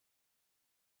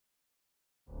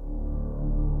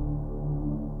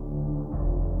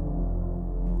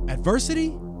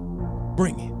Adversity?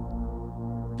 Bring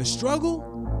it. The struggle?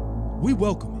 We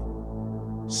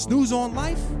welcome it. Snooze on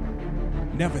life?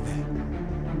 Never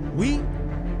that. We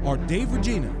are Dave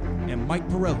Regina and Mike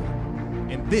Pirelli,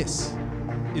 and this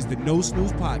is the No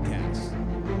Snooze Podcast.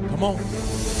 Come on.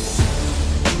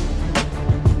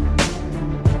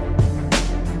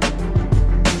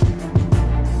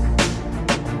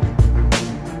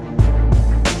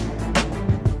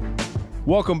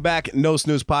 Welcome back, No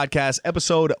Snooze Podcast,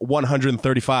 episode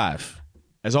 135.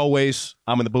 As always,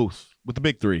 I'm in the booth with the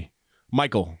big three.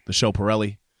 Michael, the show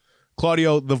Pirelli,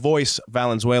 Claudio, the voice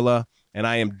Valenzuela, and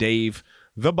I am Dave,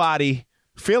 the body,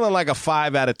 feeling like a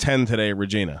 5 out of 10 today,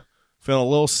 Regina. Feeling a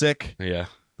little sick. Yeah.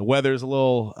 The weather's a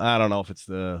little, I don't know if it's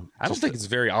the... I don't think it's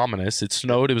very ominous. It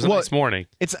snowed. It was a nice morning.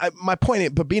 It's my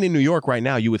point, but being in New York right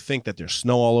now, you would think that there's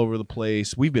snow all over the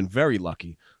place. We've been very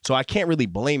lucky. So I can't really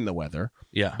blame the weather.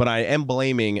 Yeah. But I am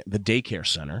blaming the daycare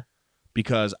center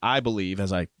because I believe,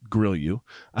 as I grill you,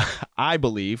 I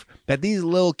believe that these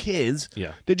little kids,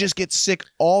 they just get sick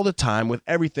all the time with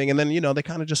everything. And then, they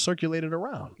kind of just circulate it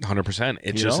around. 100%.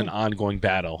 It's just an ongoing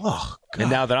battle. Oh, God.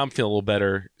 And now that I'm feeling a little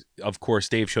better, of course,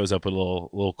 Dave shows up with a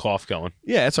little cough going.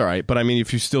 Yeah, it's all right. But I mean,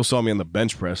 if you still saw me on the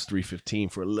bench press 315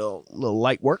 for a little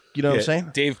light work, you know what I'm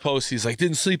saying? Dave posts, he's like,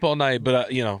 didn't sleep all night,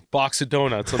 but, box of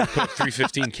donuts. Let me cook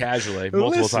 315 casually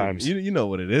multiple times. You know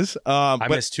what it is. I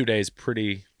missed 2 days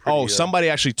pretty somebody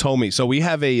actually told me. So we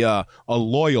have a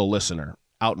loyal listener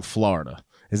out in Florida.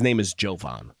 His name is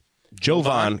Jovan.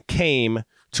 Jovan came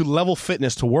to Level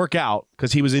Fitness to work out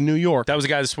because he was in New York. That was the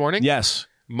guy this morning? Yes.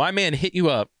 My man hit you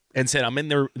up and said, I'm in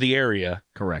the area.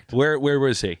 Correct. Where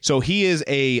was he? So he is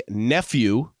a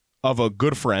nephew of a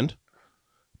good friend,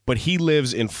 but he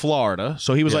lives in Florida.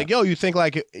 So he was like, yo, you think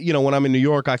like, when I'm in New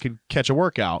York, I could catch a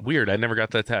workout. Weird. I never got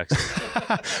that text.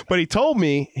 But he told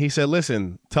me, he said,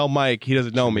 listen, tell Mike he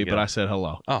doesn't know me, but I said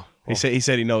hello. Oh. He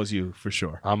said he knows you for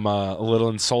sure. I'm a little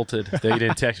insulted that he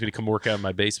didn't text me to come work out in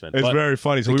my basement. It's very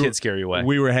funny. So the kids scare you away.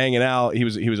 We were hanging out. He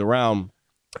was around,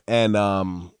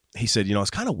 and he said, it's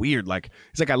kind of weird. Like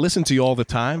he's like, I listen to you all the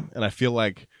time, and I feel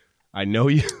like I know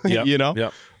you.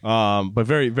 Yep. But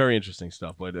very, very interesting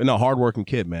stuff. But no, hardworking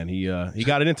kid, man. He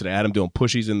got it in today. I had him doing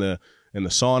pushies in the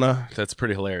sauna. That's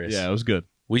pretty hilarious. Yeah, it was good.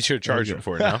 We should charge him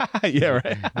for it now. Yeah,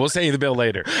 right. We'll send you the bill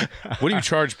later. What do you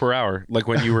charge per hour, like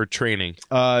when you were training?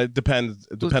 Depends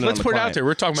on the client. Let's put it out there.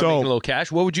 We're talking about making a little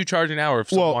cash. What would you charge an hour if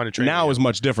someone wanted to train now you? is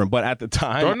much different. But at the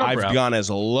time, I've gone as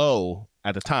low.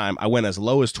 At the time, I went as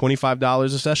low as $25 a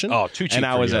session. Oh, too cheap. And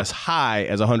I was as high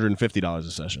as $150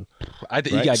 a session.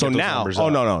 So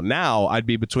now, now I'd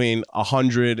be between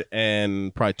 $100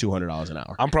 and probably $200 an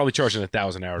hour. I'm probably charging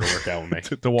 $1,000 an hour to work out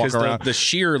with me to walk around. The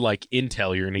sheer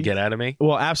intel you're going to get out of me.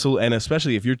 Well, absolutely, and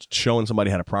especially if you're showing somebody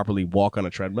how to properly walk on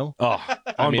a treadmill. Oh,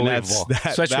 unbelievable!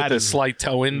 Especially with the slight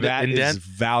toe indent. That is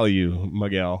value,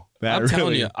 Miguel. I'm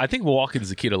telling you, I think walking is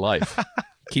the key to life.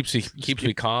 keeps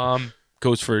me calm.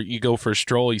 You go for a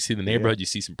stroll, you see the neighborhood, you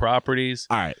see some properties.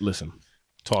 All right, listen.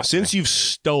 Since you've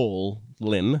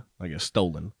stolen,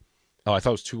 Oh, I thought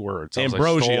it was 2 words.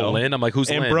 Ambrosio. Lynn. I'm like,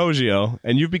 who's Ambrosio,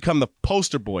 and you've become the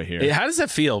poster boy here. How does that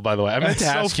feel, by the way? I meant to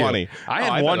ask you. Funny. I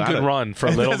had one good run for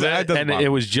a little bit, and it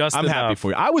was just I'm happy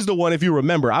for you. I was the one, if you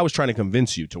remember, I was trying to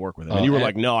convince you to work with him. And you were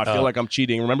like, no, I feel like I'm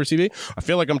cheating. Remember, CV? I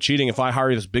feel like I'm cheating if I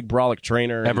hire this big brolic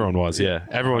trainer. Everyone was, yeah.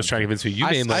 Everyone was trying to convince me.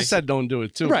 I said don't do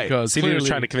it, too. Right. Because CV was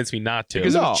trying to convince me not to.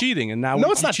 Because it was cheating, and now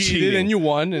it's not cheated, cheating. and you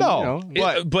won. And,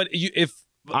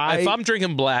 If I'm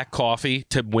drinking black coffee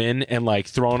to win and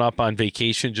throwing up on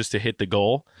vacation just to hit the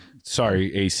goal,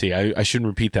 sorry, AC, I shouldn't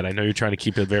repeat that. I know you're trying to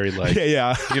keep it very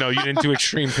yeah. you didn't do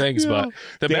extreme things, but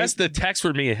the text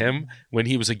for me and him when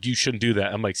he was like, you shouldn't do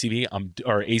that. I'm like, CV,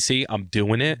 AC, I'm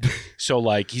doing it. So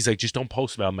he's like, just don't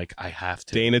post about it. I'm like, I have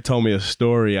to. Dana told me a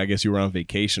story. I guess you were on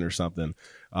vacation or something.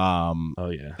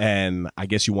 And I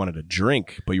guess you wanted a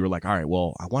drink, but you were like, all right,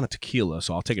 well, I want a tequila,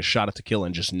 so I'll take a shot of tequila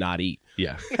and just not eat.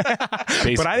 Yeah.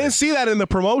 But I didn't see that in the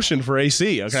promotion for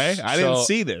AC, okay? I didn't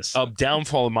see this. A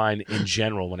downfall of mine in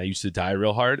general when I used to diet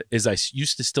real hard is I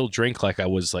used to still drink like I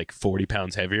was 40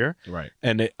 pounds heavier. Right.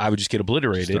 And I would just get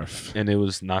obliterated, and it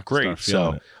was not great.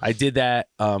 So I did that,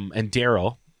 and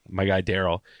Daryl, my guy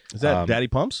Daryl. Is that Daddy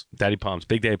Pumps? Daddy Pumps,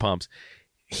 Big Daddy Pumps.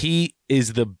 He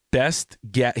is the best.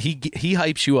 He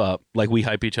hypes you up like we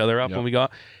hype each other up when we go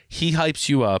out. He hypes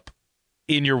you up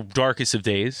in your darkest of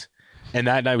days. And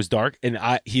that night was dark, and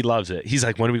he loves it. He's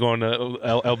like, when are we going to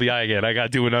LBI again? I got to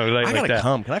do another night I like gotta that.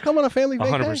 come. Can I come on a family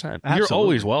vacation? 100%. You're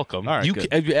always welcome. All right, you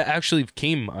good. actually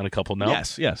came on a couple now.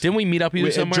 Yes. Didn't we meet up either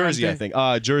In somewhere? Jersey, I think.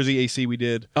 Jersey AC we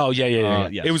did. Oh, yeah.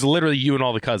 Yes. It was literally you and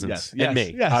all the cousins. And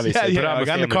me, Yes. obviously. Yeah, But I'm I a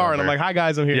got in the family car and I'm member. like, hi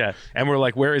guys, I'm here. Yeah. And we're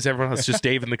like, where is everyone else? Just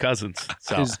Dave and the cousins.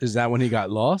 So Is that when he got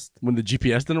lost? When the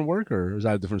GPS didn't work, or is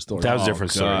that a different story? that was a Oh,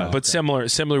 different story. God. But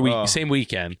similar week, Oh. same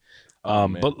weekend.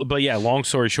 Man. But yeah, long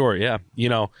story short, yeah.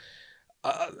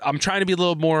 I'm trying to be a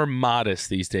little more modest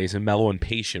these days and mellow and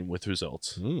patient with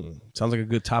results. Sounds like a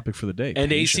good topic for the day.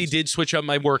 And AC Patience. did switch up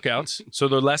my workouts, so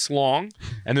they're less long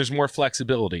and there's more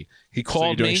flexibility. He So you're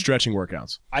called doing me. stretching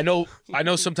workouts. I know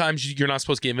sometimes you're not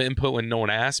supposed to give him input when no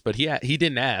one asks, but he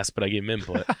didn't ask, but I gave him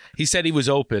input. He said he was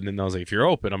open, and I was like, if you're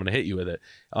open, I'm going to hit you with it.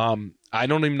 I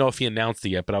don't even know if he announced it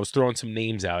yet, but I was throwing some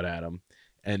names out at him,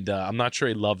 and I'm not sure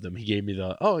he loved them. He gave me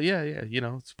the, oh, yeah,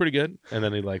 it's pretty good. And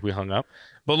then we hung up.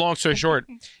 But long story short,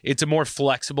 it's a more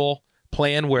flexible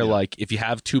plan where, like, if you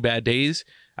have 2 bad days,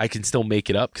 I can still make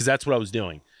it up, because that's what I was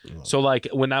doing. So, like,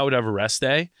 when I would have a rest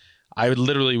day, I would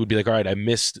literally be like, all right, I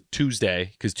missed Tuesday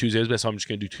because Tuesday was best, so I'm just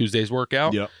going to do Tuesday's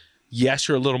workout. Yep. Yes,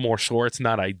 you're a little more sore. It's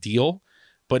not ideal.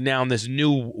 But now in this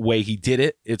new way he did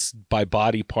it, it's by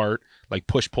body part, like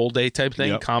push-pull day type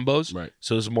thing, Yep. combos. Right.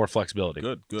 So there's more flexibility.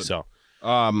 Good. So So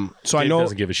I Dave know.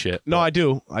 doesn't give a shit. No, I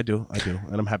do, and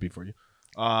I'm happy for you.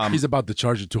 He's about to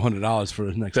charge you $200 for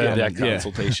his next That game.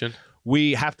 consultation.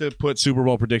 We have to put Super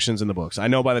Bowl predictions in the books. I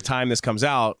know by the time this comes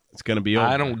out, it's going to be over.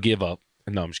 I don't give up.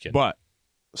 No, I'm just kidding. But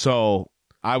so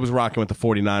I was rocking with the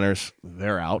 49ers.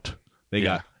 They're out. They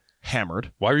got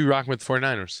hammered. Why are you rocking with the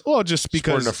 49ers? Well, just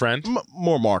because Supporting a friend?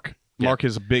 More Mark. Yeah. Mark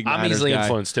is a big. I'm Niners easily guy.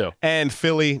 influenced too. And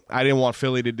Philly, I didn't want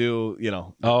Philly to do.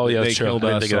 Oh, yeah, they that's true. killed I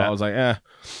didn't us. think So of I that. was like,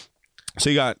 So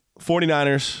you got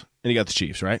 49ers and you got the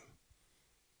Chiefs, right?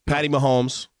 Patty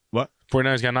Mahomes. What?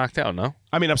 49ers got knocked out, no?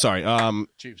 I mean, I'm sorry.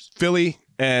 Chiefs. Philly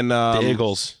and The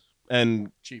Eagles.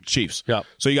 and Chiefs. Yep.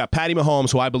 So you got Patty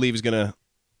Mahomes, who I believe is going to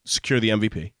secure the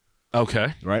MVP,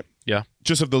 Okay. right? Yeah.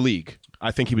 Just of the league.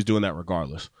 I think he was doing that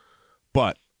regardless.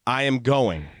 But I am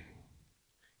going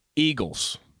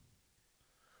Eagles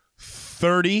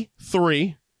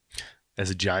 33. As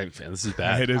a Giant fan, this is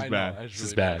bad. It is I know, bad. that's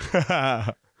This is really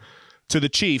bad. To the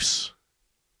Chiefs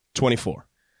 24.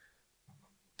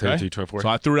 33-24. So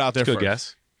I threw it out there Good first.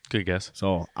 guess. Good guess.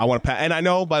 So I want to and I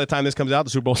know by the time this comes out, the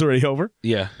Super Bowl's already over.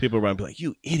 Yeah. People are going to be like,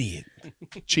 "You idiot!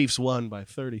 Chiefs won by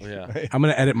 30." Yeah. I'm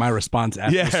going to edit my response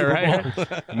after the Super Bowl.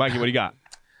 right. Mikey, what do you got?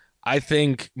 I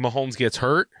think Mahomes gets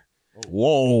hurt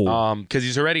Whoa. because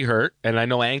he's already hurt, and I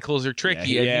know ankles are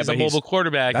tricky. Yeah, and he's a but mobile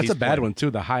quarterback. That's He's a bad playing. one, too.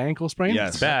 The high ankle sprain?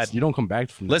 Yes. It's bad. You don't come back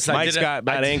from that. Listen, Mike's got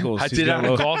bad ankles. I He's did it got on a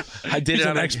those- golf. I did He's it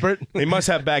on an a expert. He must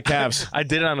have bad calves. I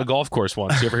did it on a golf course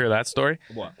once. You ever hear that story?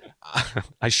 What?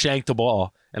 I shanked the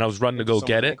ball, and I was running to go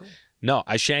get it. No,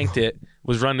 I shanked it.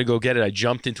 Was running to go get it. I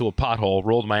jumped into a pothole,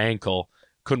 rolled my ankle,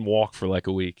 couldn't walk for like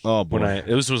a week. Oh, boy.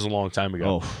 This was a long time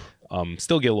ago.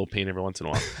 Still get a little pain every once in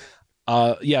a while.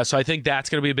 Yeah, so I think that's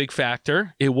going to be a big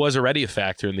factor. It was already a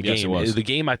factor in the Yes, game. it was. The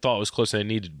game I thought was closer than it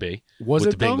needed to be. Was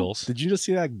with it the though? Bengals. Did you just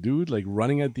see that dude like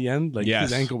running at the end? Like Yes.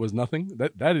 his ankle was nothing.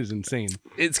 That is insane.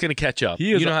 It's going to catch up.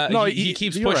 He is you know a- how no, he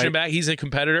keeps you're pushing right. back. He's a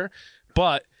competitor,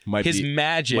 but Might his be-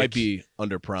 magic Might be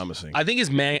under promising. I think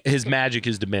his magic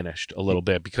is diminished a little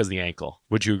bit because of the ankle.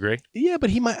 Would you agree? Yeah,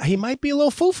 but he might be a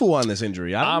little foo-foo on this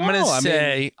injury. I'm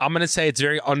I'm gonna say it's a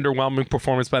very underwhelming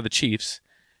performance by the Chiefs.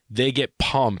 They get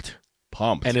pumped,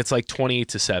 pumped. and it's like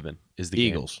 28-7 is the game.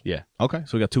 Eagles. Yeah, Okay,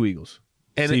 so we got 2 Eagles.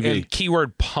 and CV.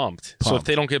 keyword pumped. So if Pumped.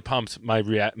 they don't get pumped,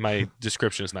 my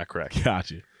description is not correct.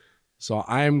 Gotcha. So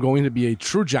I am going to be a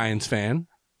true Giants fan,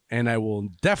 and I will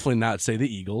definitely not say the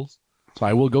Eagles. So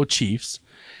I will go Chiefs.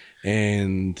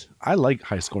 And I like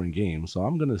high scoring games, so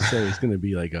I'm gonna say it's gonna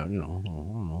be like a, I don't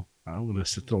know. I'm gonna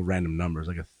throw random numbers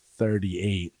like a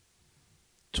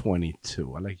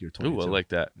 38-22. I like your 22. Ooh, I like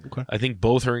that. Okay. I think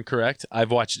both are incorrect.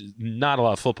 I've watched not a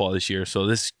lot of football this year, so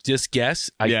this just guess.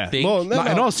 I think Well, No,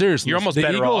 in all seriousness, You're almost the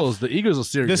better Eagles. off. The Eagles are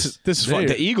serious. This is fun.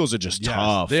 They- The Eagles are just Yes,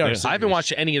 tough. they are They're- serious. I haven't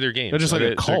watched any of their games. They're just like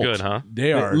a cult. They're good, huh?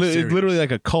 They are It's serious. literally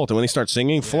like a cult. And when they start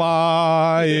singing,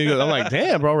 fly, I'm like,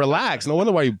 damn, bro, relax. No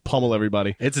wonder why you pummel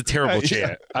everybody. It's a terrible Yeah,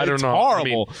 chant. I don't it's know.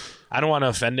 horrible. I mean, I don't want to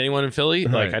offend anyone in Philly.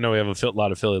 Right. Like I know we have a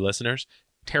lot of Philly listeners.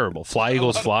 Terrible. Fly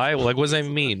Eagles fly. Well, like what does that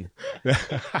even mean?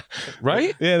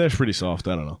 Right? Yeah, they're pretty soft.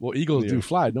 I don't know. Well, Eagles do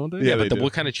fly, don't they? Yeah, they But do.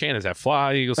 what kind of chant is that?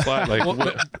 Fly Eagles fly. Like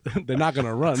what, They're not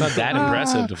gonna run. not that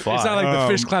impressive to fly. It's not like the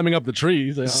fish climbing up the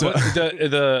trees. Like, But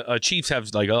the Chiefs have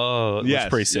like it Yes, looks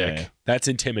pretty sick. yeah. That's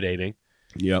intimidating.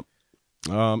 Yep.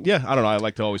 Yeah, I don't know. I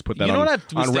like to always put that You know on, what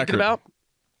I was on thinking record. about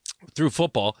through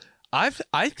football?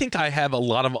 I think I have a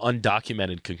lot of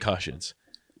undocumented concussions.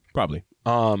 Probably.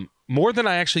 More than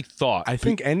I actually thought. I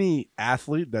think any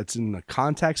athlete that's in a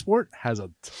contact sport has a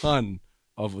ton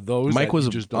of those. Mike that was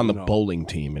you just don't on the know. bowling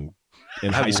team in I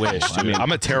high school. wish, dude.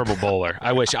 I'm a terrible bowler.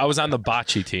 I wish I was on the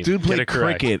bocce team. Dude Get played it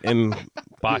correct. cricket and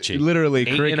Bocce. literally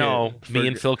 8-0. cricket. Me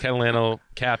and Phil Catalano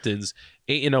captains.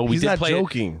 8-0. We He's did not play.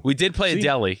 joking. We did play See? a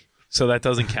deli, so that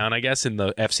doesn't count, I guess, in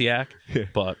the FCAC.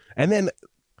 But And then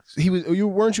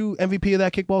weren't you MVP of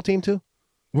that kickball team too?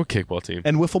 what kickball team?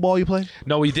 And wiffle ball you played?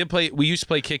 No, we did play. We used to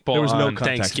play kickball There was no on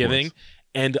contact Thanksgiving, sports.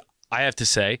 and I have to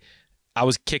say, I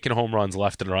was kicking home runs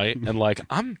left and right, and like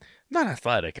I'm not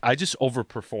athletic. I just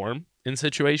overperform in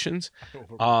situations.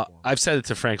 I've said it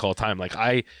to Frank all the time. Like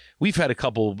we've had a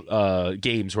couple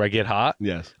games where I get hot.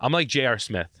 Yes. I'm like J.R.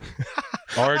 Smith.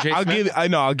 R.J. Smith.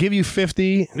 I'll give you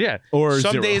 50. Yeah. Or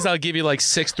some 0. days I'll give you like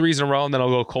 6 threes in a row, and then I'll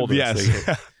go cold. Yes.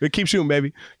 Keep shooting,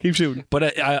 baby. Keep shooting.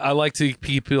 But I like to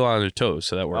keep people on their toes,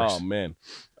 so that works. Oh man.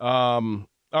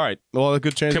 All right. Well, a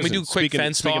good chance. Can we do quick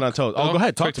fence speaking talk? on toes? Oh, go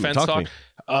ahead. Talk Quick to me. fence Talk to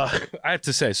me. I have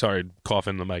to say, sorry,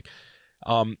 coughing in the mic.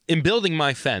 In building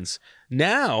my fence,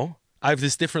 now I have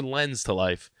this different lens to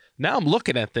life. Now I'm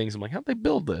looking at things. I'm like, how'd they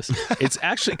build this? It's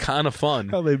actually kind of fun.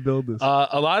 How they build this?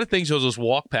 A lot of things you'll just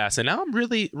walk past, and now I'm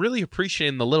really, really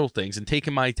appreciating the little things and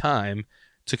taking my time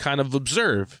to kind of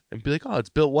observe and be like, oh, it's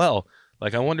built well.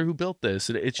 Like, I wonder who built this.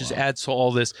 It just adds to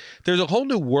all this. There's a whole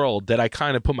new world that I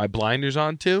kind of put my blinders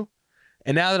on to.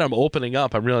 And now that I'm opening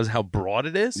up, I'm realizing how broad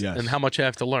it is Yes. and how much I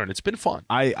have to learn. It's been fun.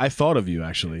 I thought of you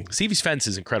actually. Stevie's fence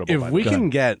is incredible. by If the we way.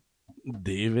 can get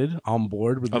David on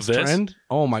board with Of this this? trend,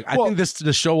 oh my! I Well- think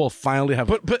the show will finally have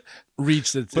but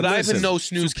reached its. I have a Listen, no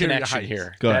snooze superior connection heights.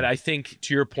 here Go ahead. that I think,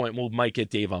 to your point, might get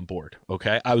Dave on board.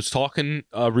 Okay, I was talking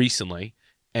recently,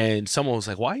 and someone was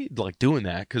like, "Why are you like doing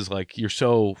that? Because like you're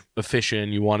so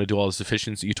efficient, you want to do all this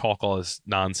efficiency, you talk all this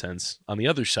nonsense on the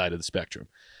other side of the spectrum."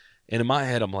 And in my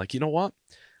head, I'm like, you know what?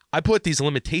 I put these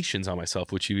limitations on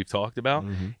myself, which we've talked about.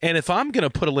 And if I'm going to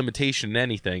put a limitation in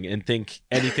anything and think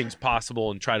anything's possible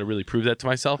and try to really prove that to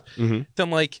myself, then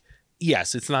like,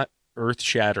 yes, it's not earth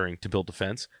shattering to build a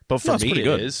fence, but for No, it's me, pretty it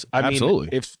good. is. I Absolutely.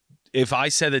 mean, if I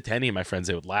said it to any of my friends,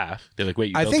 they would laugh. They're like,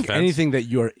 wait, you I built think a fence? anything that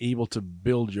you're able to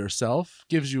build yourself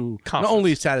gives you Confidence. not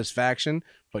only satisfaction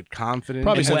but confidence,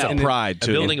 Probably And sense well. of pride And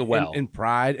too. building a well. and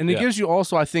pride, and it Yeah. gives you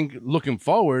also, I think, looking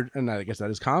forward, and I guess that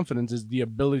is confidence, is the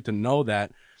ability to know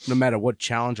that no matter what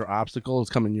challenge or obstacle is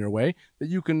coming your way, that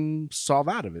you can solve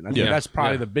out of it. And I think Yeah. that's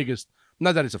probably Yeah. the biggest.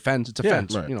 Not that it's a fence; it's a Yeah,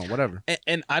 fence. right. You know, whatever.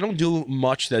 And I don't do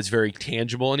much that's very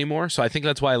tangible anymore. So I think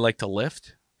that's why I like to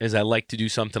lift, is I like to do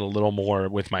something a little more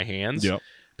with my hands. Yep.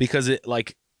 Because it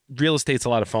like real estate's a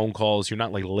lot of phone calls. You're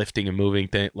not like lifting and moving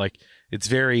like it's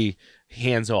very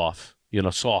hands off,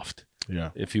 soft, Yeah.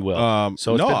 if you will.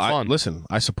 So it's no, been fun. listen,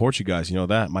 I support you guys. You know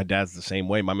that. My dad's the same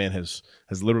way. My man has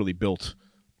literally built.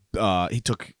 He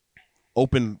took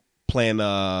open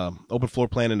floor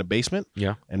plan in the basement.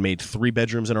 Yeah. And made 3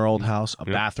 bedrooms in our old house, a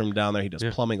Yeah. bathroom down there. He does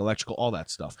Yeah. plumbing, electrical, all that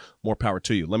stuff. More power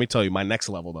to you. Let me tell you, my next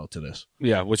level though to this.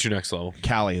 Yeah. What's your next level?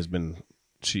 Callie has been.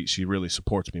 She really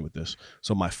supports me with this.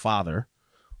 So my father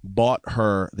bought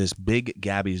her this big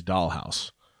Gabby's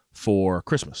dollhouse for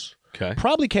Christmas. Okay.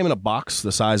 Probably came in a box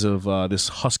the size of this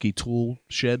Husky tool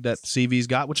shed that CV's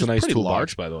got, which It's a is nice pretty tool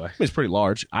large. box, by the way. I mean, it's pretty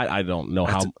large. I don't know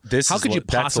how. This How is could you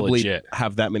that's possibly legit.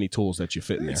 have that many tools that you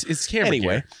fit in there? It's camera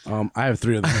Anyway, gear. I have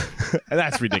 3 of them.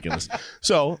 that's ridiculous.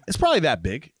 So it's probably that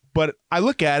big. But I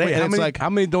look at it Wait, and how it's many, like, how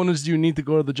many donuts do you need to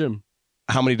go to the gym?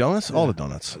 how many donuts? All the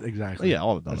donuts. Exactly. Yeah,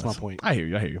 all the donuts. That's my point. I hear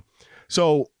you.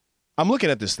 So I'm looking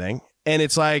at this thing, and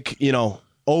it's like,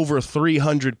 over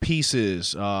 300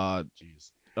 pieces.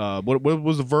 What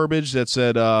was the verbiage that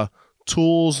said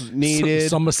tools needed?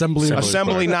 Some assembly.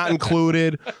 Assembly not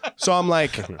included. So I'm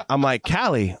like,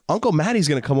 Callie, Uncle Maddie's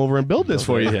gonna come over and build this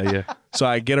for you. Yeah. So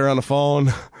I get her on the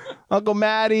phone, Uncle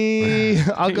Maddie,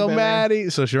 Uncle Maddie.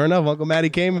 So sure enough, Uncle Maddie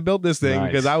came and built this thing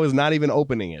Nice. because I was not even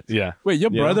opening it. Yeah. Wait, your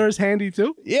Yeah. brother is handy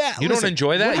too? Yeah, You don't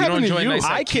enjoy that? what You don't happened to enjoy you? nice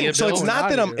I IKEA can't. So it's builds? not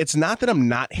that Outta here. It's not that I'm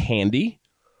not handy.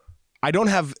 I don't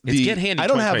have It's the. get handy I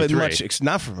don't have as 2023. much. It's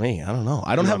not for me. I don't know.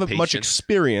 I don't You're have not as much patient.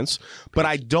 experience, but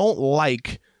I don't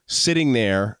like sitting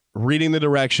there reading the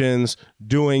directions,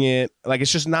 doing it. Like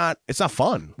it's just not. It's not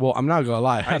fun. Well, I'm not gonna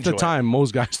lie. Half enjoy the it. time,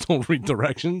 most guys don't read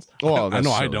directions. Well, I that's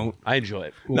know I silly. don't. I enjoy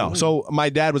it. No. So my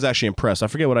dad was actually impressed. I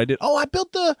forget what I did. Oh, I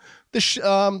built the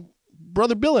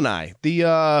brother Bill and I the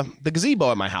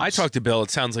gazebo at my house. I talked to Bill.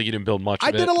 It sounds like you didn't build much I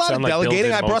of it. did a lot of Sound like Bill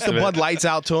delegating. did I brought most the of it. Bud Lights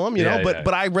out to him, Yeah, but yeah.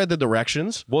 but I read the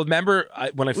directions. Well, remember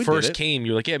when I We first did it. came,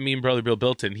 you were like, yeah, me and Brother Bill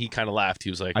built it, and he kind of laughed. He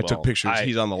was like, I took well, pictures.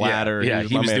 He's on the yeah, ladder. Yeah,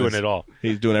 he My was man doing is- it all.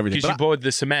 He's doing everything. Because you But bought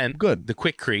the cement, Good. the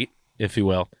quickcrete, if you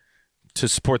will, to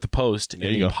support the post There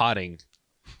in you the go. potting,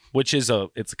 which is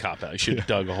it's a cop out. You should have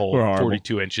dug a hole We're horrible.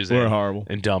 42 inches We're in horrible.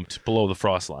 and dumped below the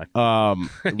frost line.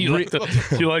 You Re-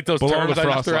 like those below terms the I just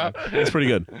frost threw line. out? It's pretty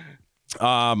good.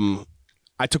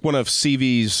 I took one of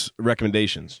CV's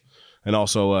recommendations, and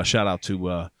also shout out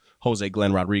to Jose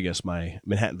Glenn Rodriguez, my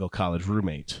Manhattanville College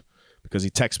roommate, because he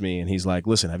texted me and he's like,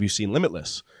 "Listen, have you seen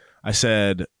Limitless?" I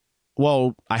said,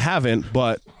 "Well, I haven't,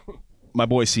 but my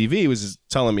boy CV was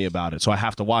telling me about it, so I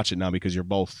have to watch it now because you're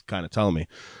both kind of telling me."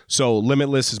 So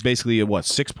Limitless is basically a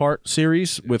 6-part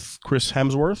series with Chris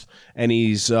Hemsworth, and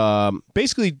he's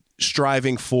basically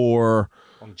striving for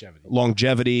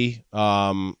longevity.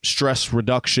 Stress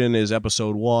reduction is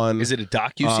episode 1. Is it a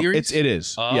docu-series? It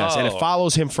is. Yes, and it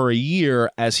follows him for a year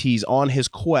as he's on his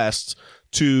quest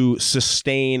to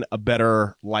sustain a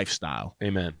better lifestyle.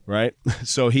 Amen. Right?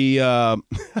 So he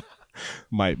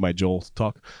my Joel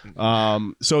talk.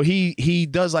 So he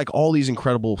does like all these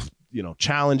incredible,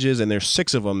 challenges, and there's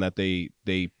 6 of them that they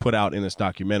put out in this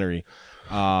documentary.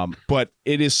 But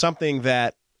it is something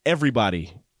that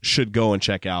everybody should go and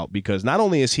check out, because not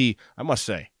only is he, I must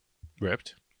say,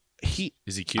 Ripped?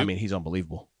 Is he cute? I mean, he's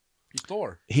unbelievable. He's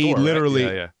Thor. He Thor, right? literally,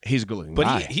 Yeah. he's a good looking But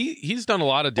guy. he's done a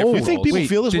lot of different You think roles. people Wait,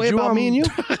 feel this did way you, about me and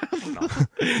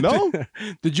you? No?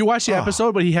 Did you watch the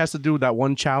episode? But he has to do that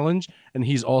one challenge, and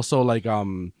he's also like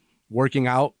working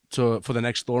out for the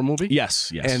next Thor movie.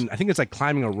 Yes. And I think it's like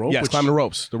climbing a rope. Yes, which- climbing the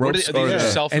ropes. The What ropes. are these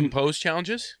are- self-imposed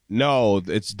challenges? No,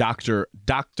 it's Doctor.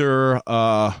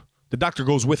 The doctor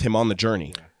goes with him on the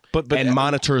journey. But And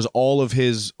monitors all of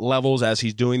his levels as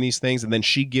he's doing these things, and then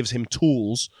she gives him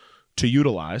tools to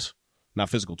utilize, not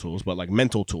physical tools, but like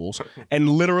mental tools. And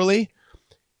literally,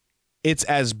 it's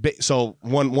as big. So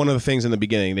one of the things in the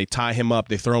beginning, they tie him up,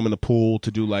 they throw him in the pool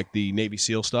to do like the Navy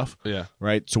SEAL stuff, yeah.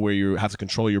 right? So where you have to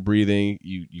control your breathing,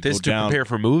 you This go to down. prepare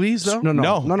for movies, though?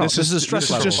 No. This is stress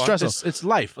just level. stress. It's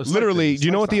life. It's Literally, life. do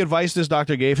you know what the Lifestyle. advice this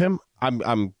doctor gave him?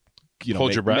 I'm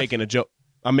Hold your breath. making a joke.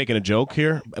 I'm making a joke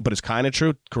here, but it's kind of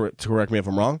true. Correct me if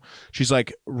I'm wrong. She's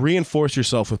like, reinforce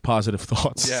yourself with positive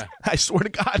thoughts. Yeah. I swear to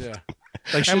God. Yeah.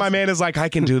 Like And my man is like, I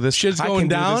can do this. shit's I going can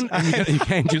do down, this. and you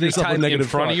can't Do give they yourself tie a it in negative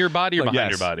front thought. of your body or Like,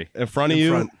 behind yes. your body? In front of In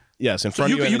you. front. Yes, in So front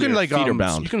you of you. can, and you can then like your feet are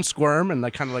bound. you can squirm and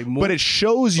like kind of like move. But it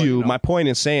shows But, you, you know. my point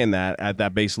in saying that at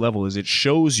that base level is it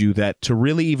shows you that to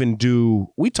really even do,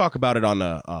 we talk about it on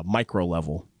a micro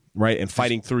level, right? And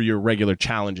fighting through your regular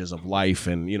challenges of life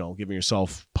and, giving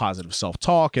yourself positive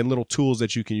self-talk and little tools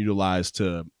that you can utilize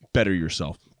to better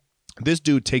yourself. This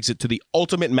dude takes it to the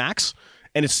ultimate max,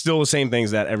 and it's still the same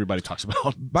things that everybody talks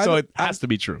about. So it has to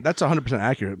be true. That's 100%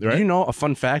 accurate. Right? You know a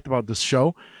fun fact about this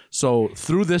show? So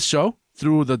through this show,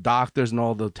 through the doctors and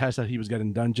all the tests that he was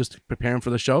getting done just preparing for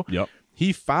the show, Yep.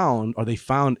 they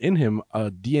found in him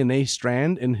a DNA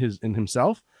strand in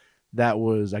himself that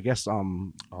was, I guess,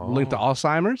 linked to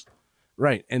Alzheimer's.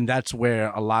 Right. And that's where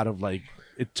a lot of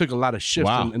it took a lot of shift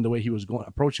Wow. in the way he was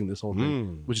approaching this whole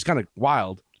thing, which is kind of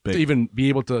wild Big. to even be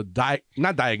able to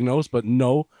not diagnose, but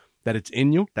know that it's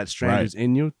in you, that strand Right. is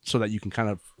in you, so that you can kind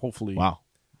of hopefully. Wow.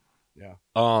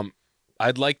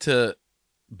 I'd like to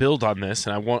build on this,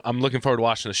 and I'm looking forward to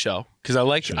watching the show because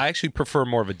I actually prefer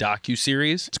more of a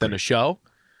docu-series than a show.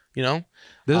 There's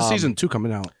a season 2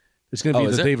 coming out. It's going to Oh, be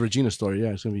is the it? Dave Regina story. Yeah,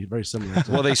 it's going to be very similar.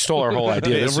 Well, they stole our whole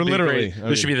idea. Yeah, This would be literally. great.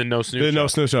 This should be the No Snooze The Show. No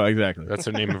Snooze Show, exactly. That's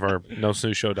the name of our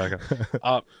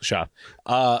NoSnoozeShow.com shop.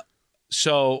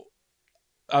 So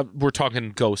we're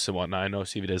talking ghosts and whatnot. I know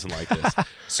Stevie doesn't like this.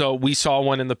 So we saw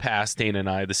one in the past, Dana and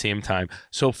I, at the same time.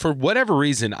 So for whatever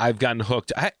reason, I've gotten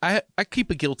hooked. I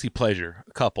keep a guilty pleasure,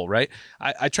 a couple, right?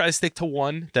 I try to stick to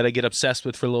one that I get obsessed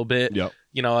with for a little bit. Yep.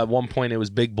 At one point it was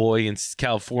Big Boy in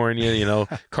California,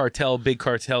 big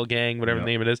cartel gang, whatever the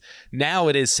name it is. Now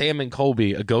it is Sam and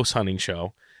Colby, a ghost hunting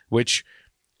show, which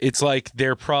it's like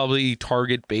their probably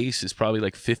target base is probably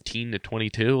like 15 to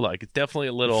 22. Like it's definitely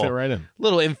a little, Fit right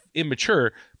in.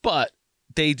 immature, but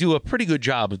they do a pretty good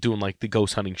job of doing like the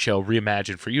ghost hunting show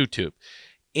reimagined for YouTube.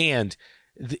 And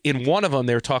in one of them,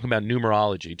 they were talking about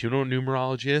numerology. Do you know what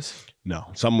numerology is?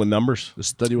 No. Some with numbers. The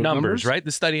study with numbers, Right?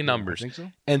 The study of numbers. I think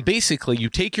so. And basically, you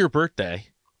take your birthday,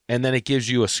 and then it gives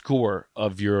you a score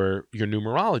of your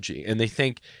numerology. And they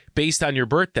think based on your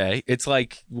birthday, it's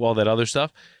like that other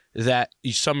stuff, that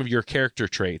some of your character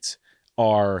traits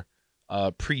are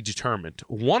predetermined.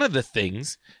 One of the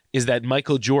things is that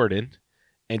Michael Jordan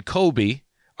and Kobe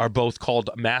are both called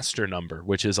master number,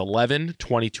 which is 11,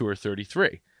 22, or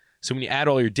 33. So when you add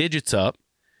all your digits up,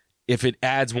 if it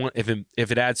adds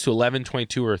to 11,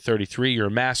 22, or 33, you're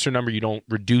a master number. You don't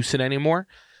reduce it anymore.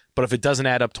 But if it doesn't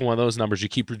add up to one of those numbers, you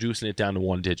keep reducing it down to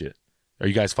one digit. Are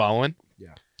you guys following?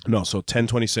 No. So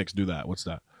 1026, do that. What's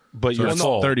that? but So you're that's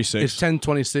full. 36. It's 10,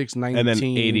 26, 19, And then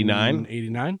 89?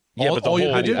 89? Yeah, but the all whole,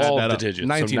 your digits? all Add that the up. digits.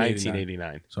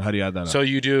 1989. So how do you add that up? So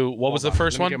you do, what was the Hold on,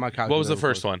 first let me one? get my What was the calculator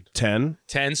first quick. one? 10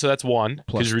 10, so that's 1,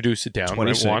 Plus because you reduce it down.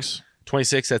 26. Right? 1.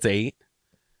 26, that's 8.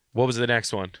 What was the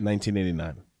next one?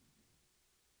 1989.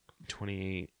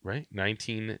 28, right?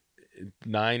 19,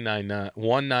 999.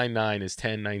 199 is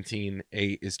 10, 19,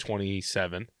 8 is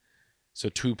 27. So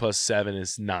 2 plus 7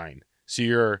 is 9. So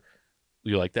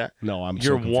you like that? No, I'm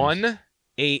You're so confused. 1,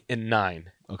 8, and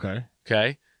 9. Okay.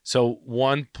 Okay. So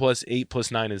 1 plus 8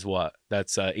 plus 9 is what?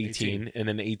 That's 18. And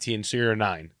then 18. So you're a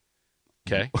 9.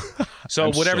 Okay. So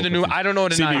I'm whatever so the new, confused. I don't know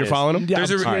what a CB, 9 you're is. following him? Yeah,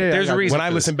 There's a, I'm sorry. there's Yeah, a I got reason. When I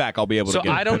for listen this. back, I'll be able to So get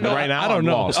it. I don't But know. right now, I don't I'm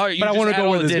know. lost. Oh, you But I just want to add go all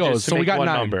where the this digits goes. to So we make got one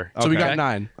 9. number. So we Okay. got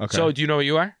 9. Okay. So do you know what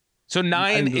you are? So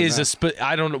 9 do is that. a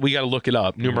I don't know. We got to look it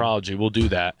up. Numerology. We'll do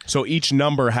that. So each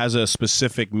number has a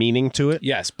specific meaning to it.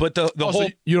 Yes, but the Also, whole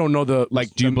you don't know the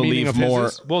Like, do you the meaning believe of more-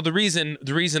 his? well, the reason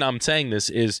I'm saying this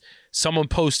is someone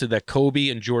posted that Kobe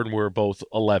and Jordan were both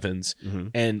 11s,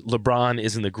 and LeBron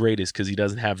isn't the greatest because he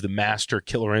doesn't have the master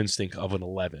killer instinct of an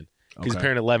 11. Because Okay.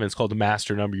 apparently 11 is called the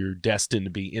master number. You're destined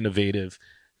to be innovative,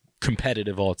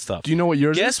 competitive, all that stuff. Do you know what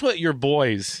yours is? Guess what your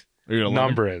boy's Are you 11?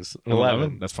 number is?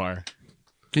 11. That's fire.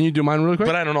 Can you do mine really quick?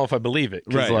 But I don't know if I believe it.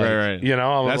 'cause, Right, like, right. You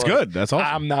know, I'm That's like, good. That's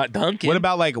awesome. I'm not dunking. What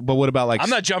about like? I'm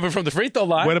not jumping from the free throw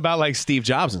line. What about like Steve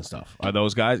Jobs and stuff? Are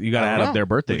those guys? You got to I add don't up know. their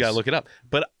birthdays. We gotta look it up.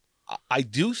 But I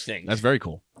do think That's very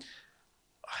cool.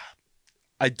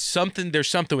 there's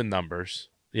something with numbers.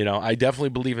 You know, I definitely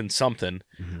believe in something.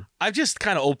 Mm-hmm. I've just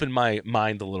kind of opened my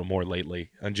mind a little more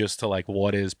lately, and just to like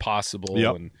what is possible.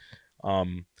 Yep.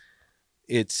 And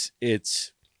it's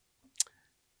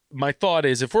my thought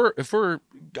is if we're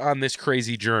on this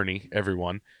crazy journey,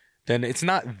 everyone, then it's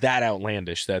not that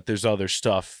outlandish that there's other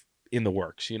stuff in the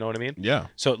works. You know what I mean? Yeah.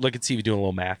 So look at CV doing a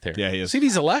little math here. Yeah, he is.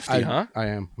 CV's a lefty, I, huh? I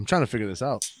am. I'm trying to figure this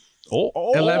out. Oh,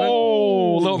 11.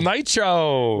 Oh, little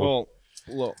nitro.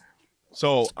 Well.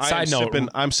 So Side note.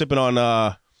 I'm sipping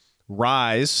on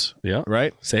Rise. Yeah.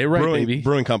 Right. Say it right, Brewing, baby.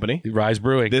 Brewing Company. Rise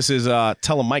Brewing. This is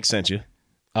tell him Mike sent you.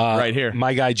 Right here.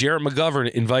 My guy Jarrett McGovern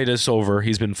invited us over.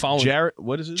 He's been following Jared.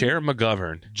 What is it? Jarrett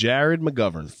McGovern. Jared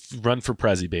McGovern. Run for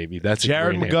Prezi, baby. That's a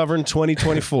Jared great name. McGovern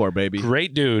 2024, baby.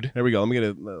 Great dude. There we go. Let me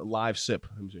get a live sip.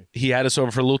 Let me see. He had us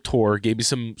over for a little tour. Gave me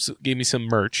some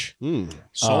merch.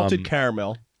 Salted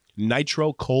caramel,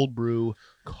 nitro cold brew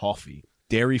coffee,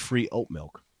 dairy-free oat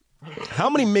milk. How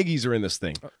many miggies are in this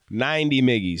thing? 90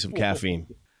 miggies of caffeine.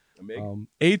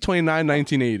 8/29,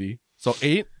 1980. So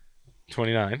 8,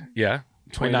 29. Yeah.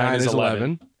 29 is 11,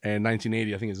 and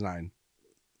 1980 I think is 9.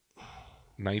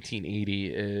 1980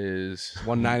 is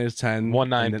 9 is 10. 1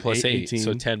 9 and then plus 8. 18.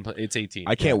 So 10. It's 18.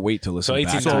 I can't wait to listen So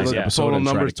back 18 to So times, this the yeah. episode total and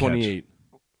try number is to catch. 28.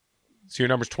 So your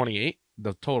number's 28.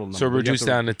 The total number. So You have reduce to-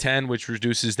 down to 10, which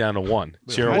reduces down to 1.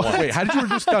 So you're a 1. Wait, how did you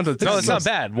reduce down to 10? No, it's not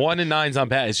bad. 1 and 9 is not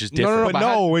bad. It's just No, no, different. no, But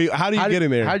but no, wait, how do you get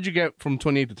in there? How did you get from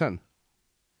 28 to 10?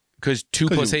 Because 2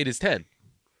 plus 8 is 10.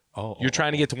 Oh, You're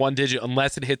trying to get to one digit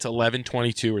unless it hits 11,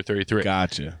 22, or 33.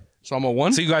 Gotcha. So I'm a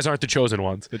 1? So you guys aren't the chosen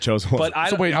ones. The chosen one. But I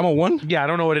So wait, I'm a 1? yeah, I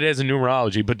don't know what it is in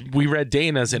numerology, but we read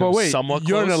Dana's and But it was wait, somewhat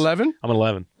you're close. an 11? I'm an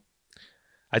 11.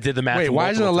 I did the math. Wait, why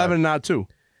is it multiple 11 times. and not 2?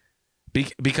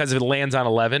 Because if it lands on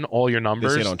 11, all your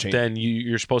numbers, don't change. then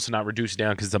you're supposed to not reduce it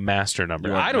down because it's a master number.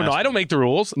 You're a I don't know. master. I don't make the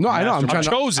rules. No, I know. I'm Master-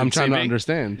 trying, chosen, I'm trying to CB.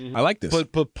 understand. I like this.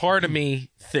 But part of me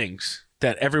thinks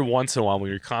that every once in a while when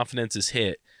your confidence is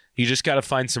hit, you just got to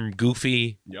find some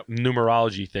goofy Yep.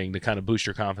 numerology thing to kind of boost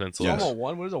your confidence a little. Yes. I'm a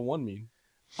 1? What does a 1 mean?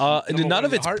 None one of in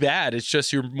the it's heart? bad. It's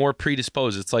just you're more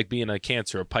predisposed. It's like being a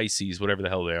Cancer, a Pisces, whatever the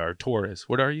hell they are, Taurus.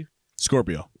 What are you?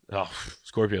 Scorpio. Oh,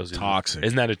 Scorpio season. Toxic.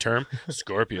 Isn't that a term?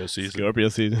 Scorpio season. Scorpio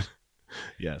season.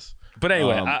 Yes. But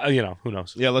anyway, who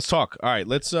knows? Yeah, let's talk. All right,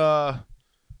 let's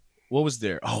what was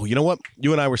there? Oh, you know what?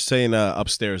 You and I were saying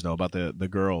upstairs though about the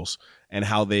girls and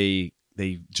how they've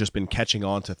just been catching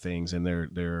on to things and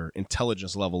their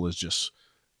intelligence level is just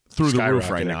through the roof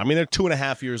right Skyrocketing. now. I mean, they're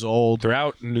 2.5 years old. They're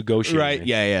out negotiating. Right.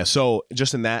 Yeah. So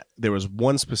just in that, there was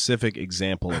one specific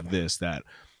example of this that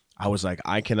I was like,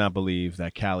 I cannot believe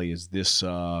that Callie is this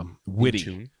witty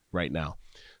tune. right now.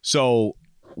 So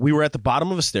we were at the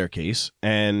bottom of a staircase,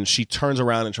 and she turns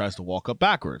around and tries to walk up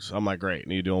backwards. I'm like, great.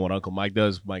 And you're doing what Uncle Mike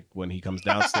does, Mike, when he comes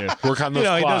downstairs. Work on those he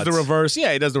does the quads. reverse.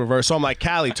 Yeah, he does the reverse. So I'm like,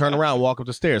 Callie, turn around, walk up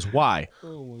the stairs. Why?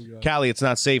 Oh my God. Callie, it's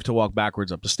not safe to walk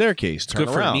backwards up the staircase. Turn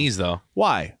Good for around. knees, though.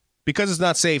 Why? Because it's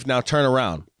not safe. Now turn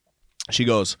around. She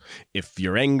goes, if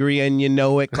you're angry and you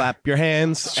know it, clap your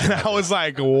hands. And I was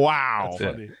like, wow.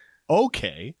 That's it.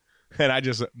 Okay. And I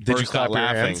just you burst clap out your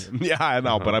laughing. hands? Yeah, I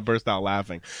know, but I burst out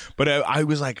laughing. But I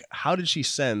was like, how did she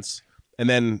sense? And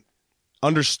then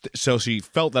so she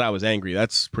felt that I was angry.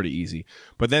 That's pretty easy.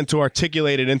 But then to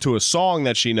articulate it into a song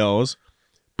that she knows,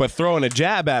 but throwing a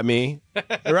jab at me,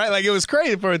 right? Like it was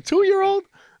crazy for a 2-year-old.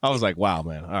 I was like, wow,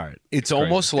 man. All right. It's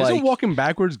almost like Isn't walking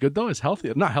backwards good though? It's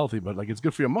healthy. Not healthy, but like it's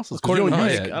good for your muscles. 'Cause you don't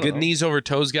use- I don't good know. knees over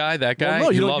toes guy. That guy, no,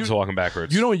 you he don't loves use- walking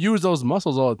backwards. You don't use those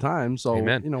muscles all the time. So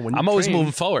Amen. you know when you I'm always train,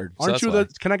 moving forward. so Aren't that's you why.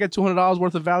 the? Can I get $200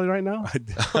 worth of Valley right now?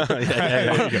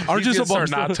 Aren't you He's gonna start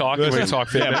supposed not to? talking when you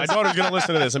talk Yeah, my fitness? daughter's going to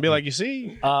listen to this and be like, you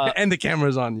see? And the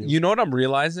camera's on you. You know what I'm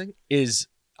realizing is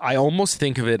I almost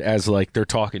think of it as like they're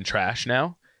talking trash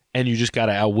now, and you just got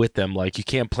to outwit them. Like you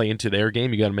can't play into their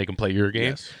game; you got to make them play your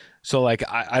game. Yes. So like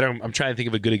I'm trying to think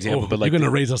of a good example, but like you're gonna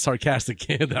raise a sarcastic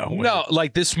kid that way. no,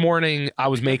 like this morning I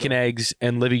was making eggs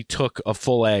and Livy took a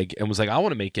full egg and was like, I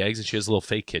want to make eggs, and she has a little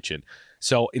fake kitchen.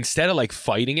 So instead of like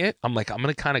fighting it, I'm like, I'm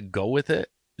gonna kind of go with it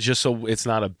just so it's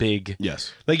not a big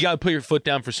Yes. like you gotta put your foot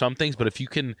down for some things, but if you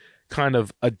can kind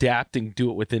of adapt and do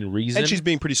it within reason. And she's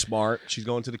being pretty smart. She's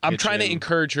going to the kitchen. I'm trying to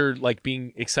encourage her like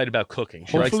being excited about cooking.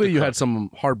 She likes Hopefully to you cook. had some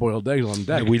hard-boiled eggs on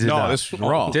deck. We did No, not. this was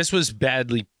raw. This was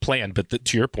badly planned, but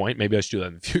to your point, maybe I should do that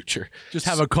in the future. Just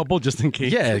have a couple just in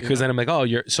case. Yeah, because then I'm like, oh,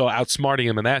 you're so outsmarting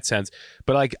him in that sense.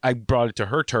 But like, I brought it to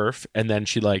her turf, and then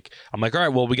I'm like, all right,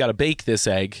 well, we got to bake this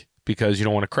egg because you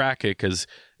don't want to crack it because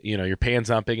your pan's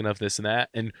not big enough, this and that.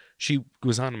 And she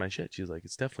was on to my shit. She was like,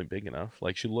 it's definitely big enough.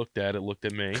 Like she looked at it, looked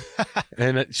at me,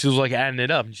 and she was like adding it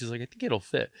up, and she's like, I think it'll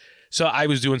fit. So I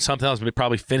was doing something else, but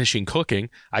probably finishing cooking.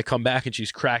 I come back and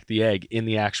she's cracked the egg in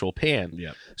the actual pan.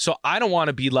 Yep. So I don't want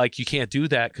to be like, you can't do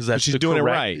that because that's she's the doing it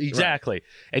correct- right. Exactly.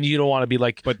 And you don't want to be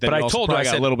like, But then I you also told her, probably I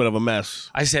got said, a little bit of a mess.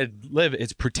 I said, Liv,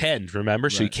 it's pretend, remember?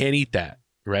 So you Right. can't eat that,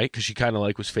 right? Because she kind of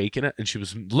like was faking it, and she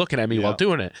was looking at me Yeah. while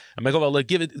doing it. I'm like, oh, well,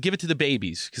 give it to the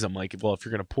babies, because I'm like, well, if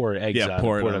you're gonna pour eggs Yeah, on,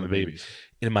 pour it on on the the baby. babies.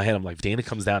 And in my head, I'm like, if Dana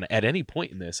comes down at any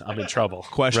point in this, I'm in trouble.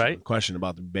 Question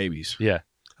about the babies. Yeah,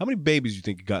 How many babies do you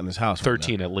think you got in this house? right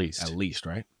 13 now? at least. At least,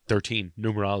 right? 13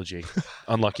 numerology,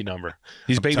 unlucky number.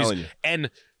 These babies telling you.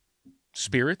 and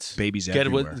spirits. Babies Get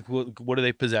everywhere. what do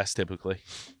they possess typically?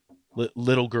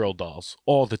 Little girl dolls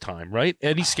all the time, right?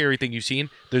 Any scary thing you've seen,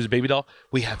 there's a baby doll.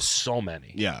 We have so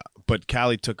many. Yeah, but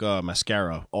Callie took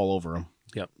mascara all over him.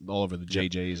 Yep. All over the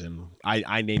JJs, and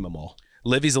I name them all.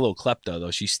 Livy's a little klepto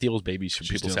though. She steals babies from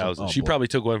She people's steals them? houses. Oh, She boy. probably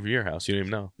took one from your house. You don't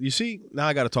even know. You see, now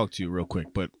I got to talk to you real quick.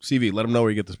 But CV, let them know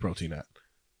where you get this protein at.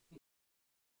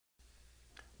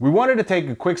 We wanted to take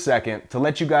a quick second to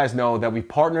let you guys know that we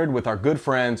partnered with our good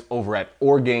friends over at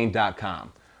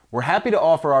Orgain.com. We're happy to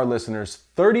offer our listeners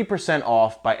 30%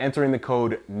 off by entering the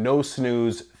code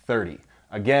NOSNOOZE30.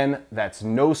 Again, that's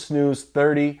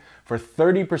NOSNOOZE30 for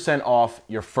 30% off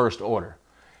your first order.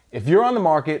 If you're on the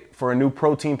market for a new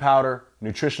protein powder,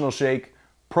 nutritional shake,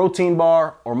 protein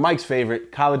bar, or Mike's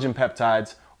favorite, collagen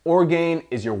peptides, Orgain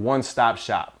is your one-stop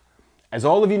shop. As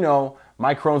all of you know,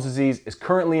 my Crohn's disease is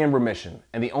currently in remission,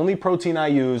 and the only protein I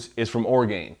use is from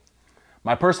Orgain.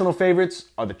 My personal favorites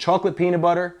are the chocolate peanut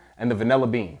butter and the vanilla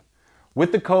bean.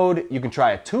 With the code, you can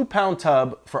try a 2-pound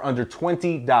tub for under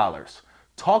 $20.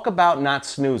 Talk about not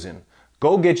snoozing.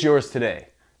 Go get yours today.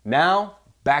 Now,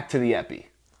 back to the Epi.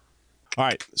 All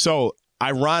right. So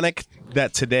ironic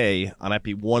that today on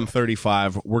Epi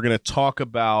 135, we're going to talk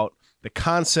about the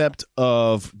concept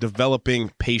of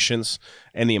developing patience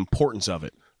and the importance of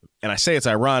it. And I say it's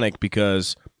ironic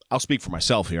because I'll speak for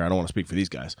myself here. I don't want to speak for these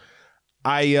guys.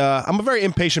 I'm a very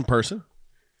impatient person,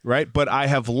 right? But I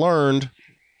have learned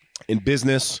in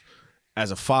business, as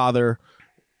a father,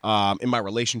 in my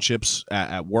relationships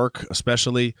at work,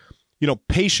 especially,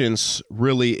 patience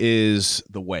really is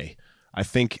the way. I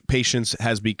think patience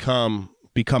has become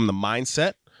the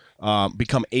mindset,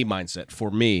 become a mindset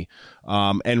for me,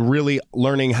 and really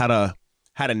learning how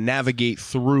to navigate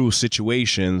through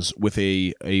situations with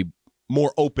a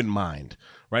more open mind,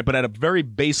 right? But at a very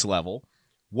base level,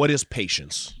 what is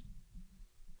patience?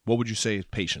 What would you say is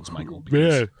patience, Michael?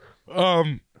 Because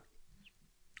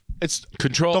it's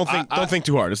Control. don't think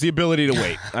too hard. It's the ability to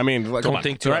wait. I mean, like, come Don't on,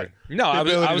 think too right? hard. No, The I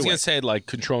ability was to gonna wait. say like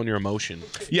controlling your emotion.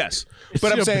 Yes, It's but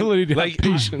the I'm saying ability to Like have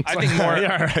patience. I think more.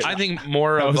 Yeah, right. I think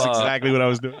more that of. was exactly what I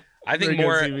was doing. I think Very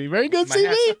more. good, CV. Very good, My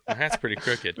CV. hat's pretty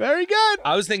crooked. Very good.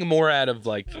 I was thinking more out of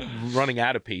like running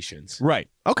out of patience. Right.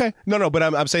 Okay. No, but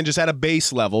I'm saying just at a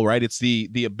base level, right? It's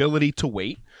the ability to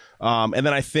wait, and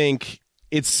then I think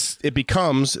it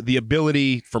becomes the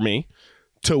ability for me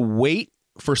to wait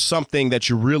for something that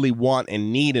you really want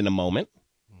and need in a moment,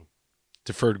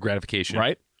 Deferred gratification.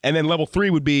 right? And then level 3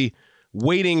 would be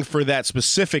waiting for that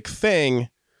specific thing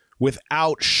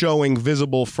without showing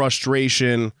visible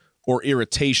frustration or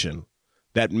irritation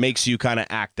that makes you kind of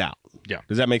act out. Yeah.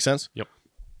 Does that make sense? Yep.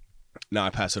 Now I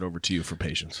pass it over to you for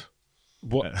patience.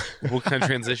 What kind of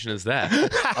transition is that?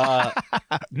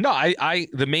 No, I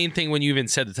the main thing when you even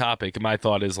said the topic, my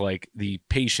thought is like the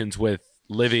patience with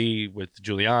Livy, with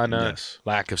Juliana, Yes.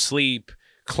 lack of sleep,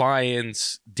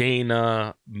 clients,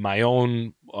 Dana, my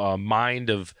own mind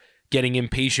of getting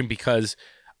impatient because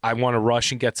I want to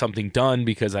rush and get something done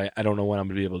because I don't know when I'm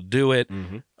going to be able to do it,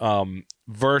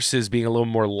 versus being a little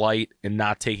more light and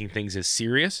not taking things as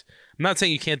serious. I'm not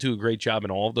saying you can't do a great job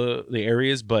in all the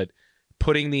areas, but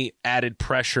putting the added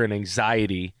pressure and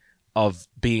anxiety of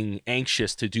being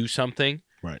anxious to do something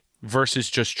Right. versus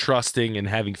just trusting and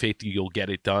having faith that you'll get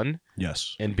it done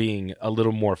Yes. and being a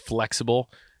little more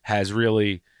flexible has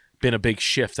really been a big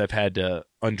shift I've had to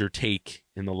undertake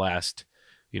in the last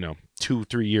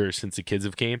 2-3 years since the kids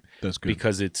have came. That's good.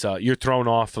 Because it's you're thrown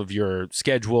off of your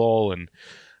schedule and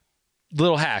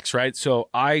little hacks, right? So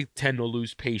I tend to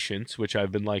lose patience, which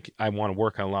I've been like I want to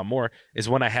work on a lot more, is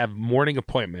when I have morning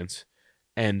appointments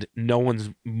and no one's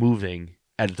moving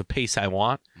at the pace I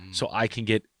want, so I can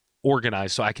get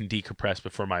organized, so I can decompress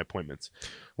before my appointments.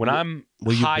 When I'm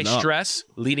you've high been up. stress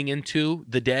leading into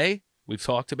the day, we've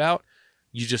talked about,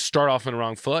 you just start off on the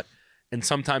wrong foot. And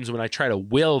sometimes when I try to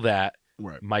will that,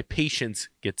 Right. my patience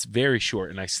gets very short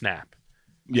and I snap.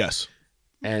 Yes.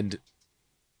 And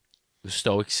the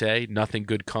Stoics say nothing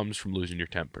good comes from losing your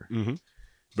temper.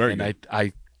 Very And good.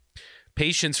 I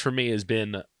patience for me has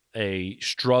been a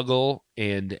struggle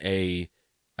and I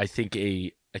think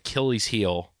a Achilles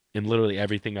heel in literally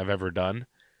everything I've ever done.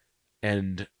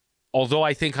 And although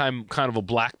I think I'm kind of a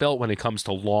black belt when it comes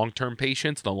to long-term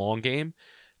patience, the long game,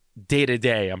 day to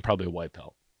day, I'm probably a white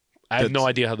belt. I have no That's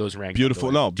idea how those rank. Beautiful.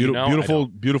 by the way. No, Do you know? I beautiful,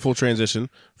 don't. beautiful transition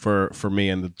for me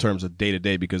in the terms of day to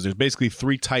day, because there's basically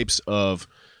 3 types of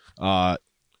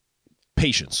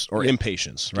patience or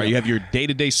impatience, right? You have your day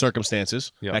to day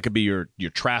circumstances. Yeah. That could be your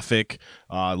traffic.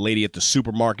 Lady at the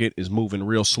supermarket is moving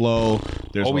real slow.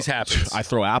 There's Always happens. I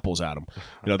throw apples at them.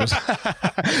 There's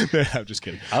I'm just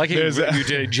kidding. I like how There's- you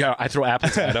did. I throw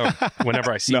apples at them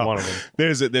whenever I see one of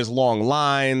them. There's long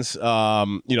lines,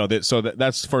 so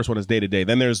that's the first one is day to day.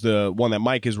 Then there's the one that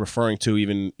Mike is referring to,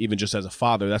 even just as a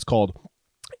father. That's called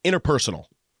interpersonal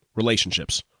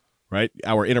relationships, right?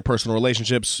 Our interpersonal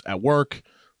relationships at work,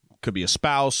 could be a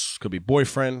spouse, could be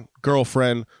boyfriend,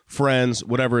 girlfriend, friends,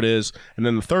 whatever it is. And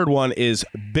then the third one is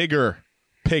bigger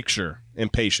picture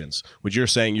impatience, which you're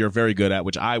saying you're very good at,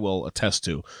 which I will attest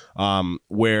to,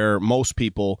 where most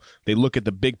people, they look at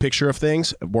the big picture of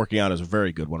things. Working out is a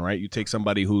very good one, right? You take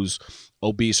somebody who's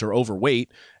obese or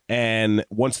overweight, and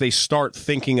once they start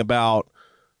thinking about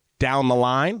down the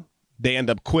line, they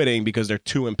end up quitting because they're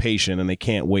too impatient and they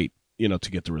can't wait,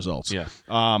 to get the results. Yeah.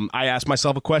 I ask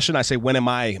myself a question. I say, when am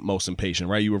I most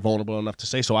impatient, right? You were vulnerable enough to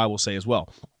say, so I will say as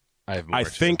well. I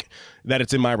think that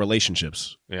it's in my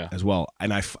relationships as well.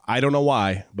 And I don't know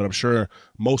why, but I'm sure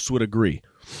most would agree.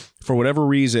 For whatever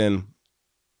reason,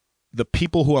 the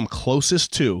people who I'm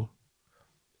closest to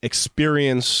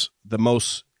experience the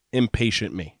most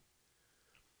impatient me.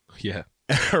 Yeah.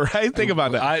 Right? Think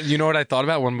about that. You know what I thought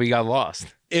about when we got lost?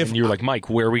 And you were like, Mike,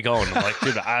 where are we going? I'm like,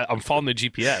 dude, I'm following the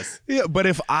GPS. Yeah, but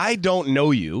if I don't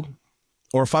know you,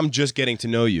 or if I'm just getting to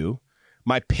know you,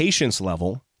 my patience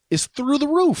level is through the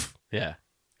roof. Yeah.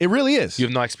 It really is. You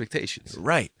have no expectations.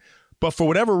 Right. But for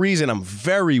whatever reason, I'm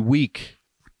very weak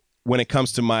when it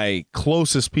comes to my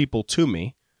closest people to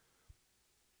me.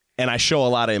 And I show a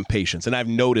lot of impatience. And I've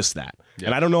noticed that. Yeah.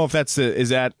 And I don't know if that's is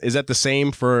that the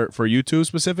same for you two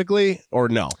specifically or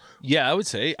no? Yeah, I would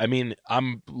say. I mean,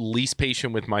 I'm least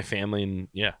patient with my family, and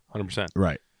 100%.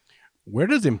 Right. Where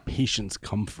does impatience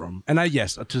come from? And I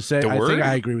think word?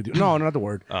 I agree with you. No, not the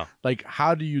word. Oh. Like,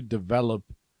 how do you develop?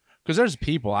 Because there's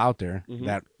people out there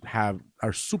that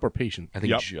are super patient, I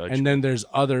think Yep. you judge. and then there's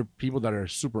other people that are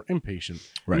super impatient,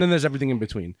 Right. and then there's everything in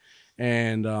between.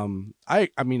 And I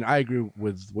agree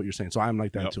with what you're saying. So I'm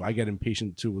like that Yep. too. I get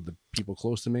impatient too with the people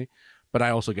close to me, but I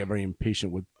also get very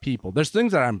impatient with people. There's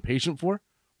things that I'm patient for,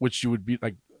 which you would be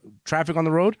like traffic on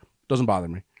the road doesn't bother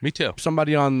me. Me too.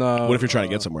 Somebody on the What if you're trying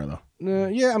to get somewhere though? yeah,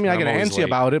 I mean, I I'm get always antsy late.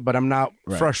 about it, but I'm not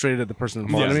Right. frustrated at the person in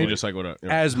front of Yeah, me you're just like what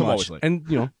as much. And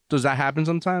does that happen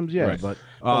sometimes? Yeah, Right. but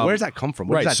where does that come from?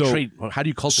 Where right, does that so- trait? How do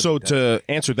you cultivate So that? to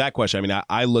answer that question, I mean,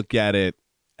 I look at it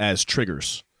as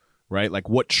triggers, right? Like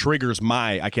what triggers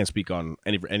I can't speak on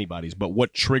anybody's, but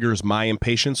what triggers my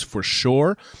impatience for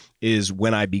sure is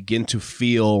when I begin to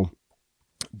feel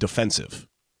defensive,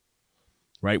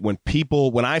 right? When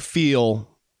I feel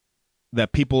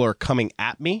that people are coming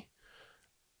at me,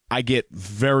 I get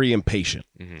very impatient.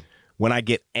 When I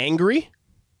get angry,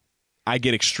 I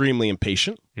get extremely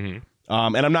impatient. And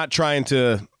I'm not trying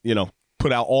to,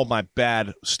 put out all my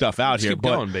bad stuff out Just here, keep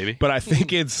but, going, baby. but I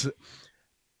think it's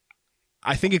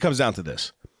I think it comes down to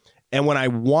this. And when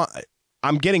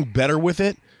I'm getting better with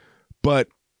it, but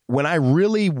when I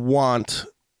really want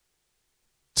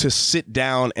to sit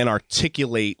down and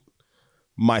articulate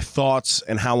my thoughts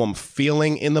and how I'm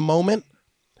feeling in the moment,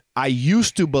 I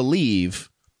used to believe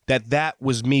that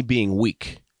was me being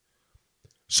weak.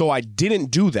 So I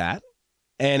didn't do that.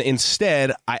 And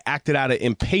instead, I acted out of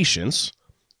impatience.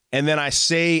 And then I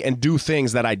say and do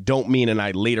things that I don't mean and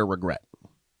I later regret.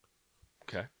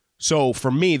 Okay. So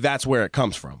for me, that's where it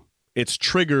comes from. It's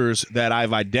triggers that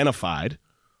I've identified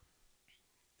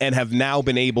and have now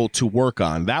been able to work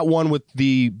on. That one with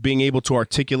the being able to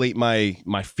articulate my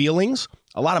feelings,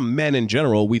 a lot of men in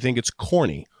general, we think it's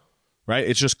corny, right?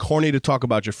 It's just corny to talk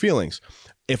about your feelings.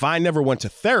 If I never went to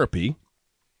therapy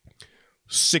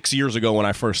 6 years ago when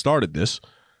I first started this,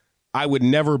 I would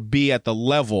never be at the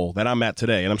level that I'm at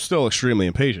today. And I'm still extremely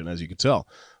impatient, as you can tell.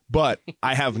 But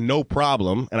I have no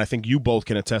problem, and I think you both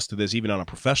can attest to this even on a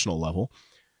professional level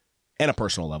and a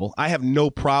personal level. I have no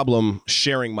problem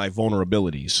sharing my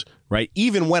vulnerabilities, right?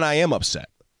 Even when I am upset.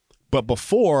 But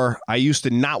before, I used to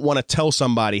not want to tell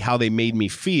somebody how they made me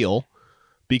feel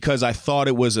because I thought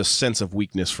it was a sense of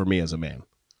weakness for me as a man.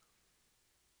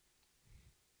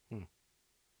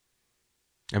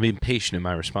 I'm being patient in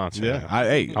my response. Yeah.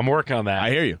 I'm working on that. I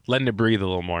hear you. Letting it breathe a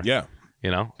little more. Yeah.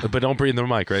 You know? But don't breathe in the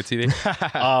mic, right, TV?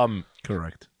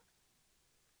 Correct.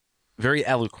 Very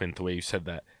eloquent the way you said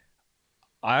that.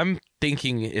 I'm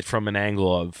thinking it from an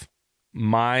angle of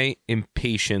my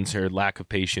impatience or lack of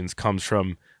patience comes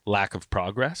from lack of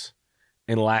progress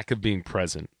and lack of being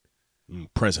present.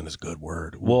 Present is a good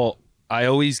word. Well, I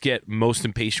always get most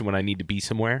impatient when I need to be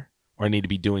somewhere or I need to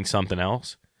be doing something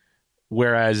else.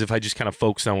 Whereas if I just kind of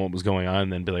focus on what was going on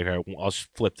and then be like, all right, I'll just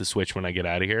flip the switch when I get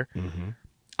out of here. Mm-hmm.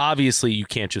 Obviously, you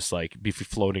can't just like be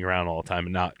floating around all the time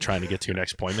and not trying to get to your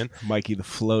next appointment. Mikey the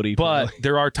floaty. But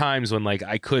there are times when like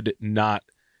I could not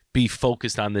be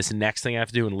focused on this next thing I have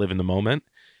to do and live in the moment.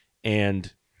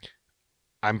 And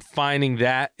I'm finding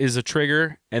that is a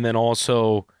trigger. And then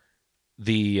also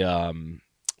the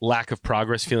lack of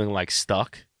progress, feeling like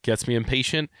stuck, gets me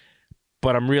impatient.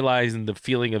 But I'm realizing the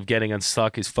feeling of getting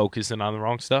unstuck is focusing on the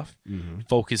wrong stuff,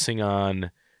 focusing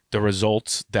on the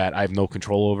results that I have no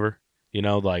control over, you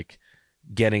know, like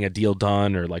getting a deal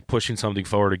done or like pushing something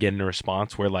forward or getting a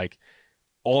response where like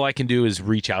all I can do is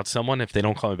reach out to someone. If they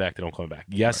don't call me back, they don't call me back.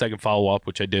 Yes, right. I can follow up,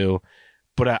 which I do,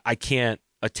 but I can't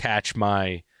attach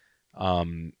my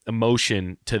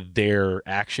emotion to their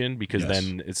action because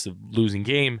then it's a losing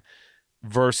game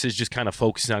versus just kind of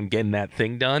focusing on getting that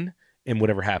thing done. And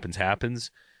whatever happens, happens.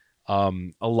 A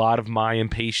lot of my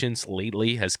impatience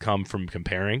lately has come from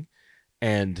comparing.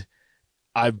 And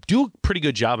I do a pretty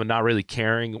good job of not really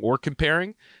caring or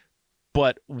comparing.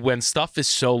 But when stuff is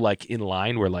so like in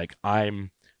line where like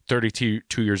I'm 32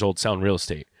 years old selling real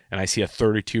estate and I see a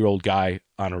 32-year-old guy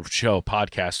on a show,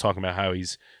 podcast, talking about how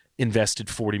he's invested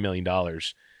 $40 million,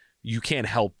 you can't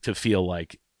help to feel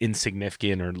like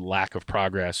insignificant or lack of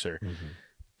progress or...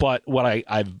 But what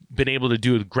I've been able to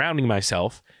do with grounding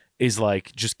myself is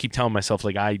like just keep telling myself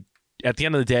like at the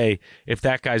end of the day, if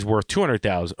that guy's worth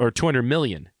 200,000 or 200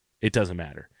 million, it doesn't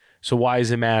matter. So why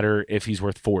does it matter if he's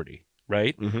worth 40,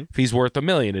 right? If he's worth $1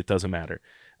 million, it doesn't matter.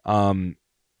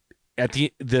 At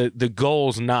the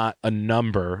goal's not a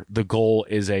number. The goal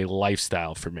is a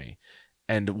lifestyle for me.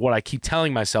 And what I keep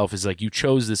telling myself is like you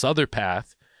chose this other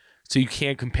path, so you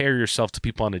can't compare yourself to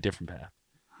people on a different path.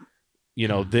 You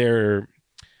know,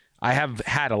 I have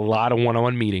had a lot of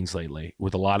one-on-one meetings lately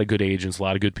with a lot of good agents, a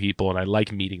lot of good people, and I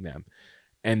like meeting them.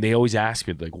 And they always ask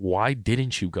me, like, why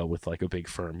didn't you go with, like, a big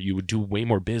firm? You would do way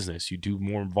more business. You'd do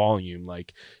more volume.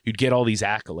 Like, you'd get all these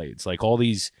accolades. Like, all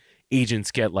these agents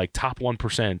get, like, top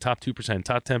 1%, top 2%,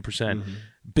 top 10%,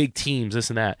 big teams, this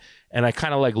and that. And I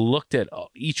kind of, like, looked at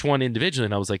each one individually,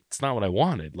 and I was like, it's not what I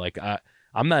wanted. Like,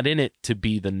 I'm not in it to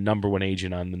be the number one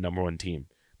agent on the number one team.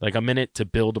 Like, I'm in it to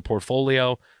build a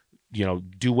portfolio, you know,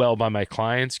 do well by my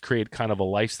clients, create kind of a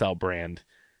lifestyle brand.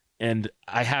 And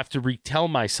I have to retell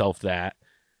myself that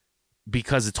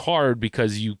because it's hard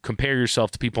because you compare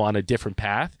yourself to people on a different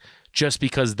path just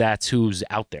because that's who's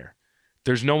out there.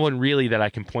 There's no one really that I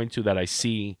can point to that I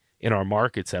see in our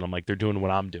markets that I'm like, they're doing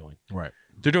what I'm doing. Right.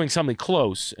 They're doing something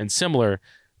close and similar,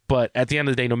 but at the end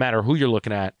of the day, no matter who you're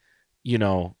looking at, you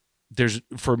know,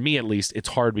 for me at least, it's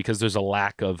hard because there's a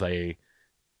lack of a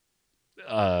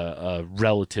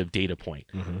relative data point.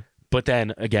 But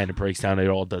then again, it breaks down. It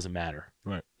all doesn't matter.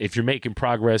 Right. If you're making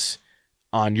progress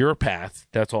on your path,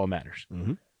 that's all that matters.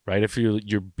 Right. If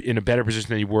you're in a better position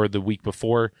than you were the week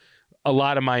before, a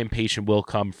lot of my impatience will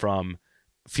come from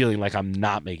feeling like I'm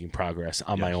not making progress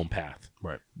on my own path.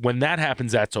 Right. When that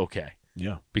happens, that's okay.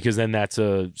 Yeah. Because then that's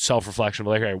a self-reflection of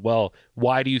like, all right, well,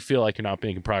 why do you feel like you're not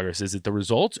making progress? Is it the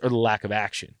results or the lack of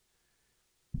action?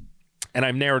 And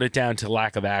I've narrowed it down to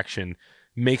lack of action.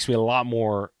 Makes me a lot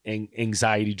more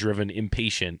anxiety-driven,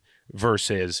 impatient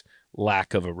versus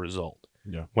lack of a result.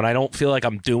 Yeah. When I don't feel like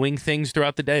I'm doing things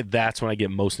throughout the day, that's when I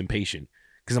get most impatient.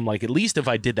 Because I'm like, at least if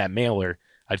I did that mailer,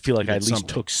 I'd feel like I at least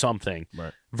took something.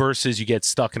 Right. Versus you get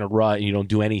stuck in a rut and you don't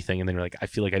do anything, and then you're like, I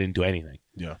feel like I didn't do anything.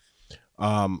 Yeah.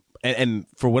 And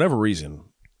for whatever reason,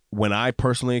 when I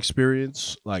personally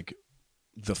experience like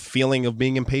the feeling of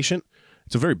being impatient,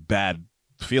 it's a very bad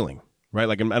feeling, right?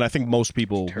 Like, and I think most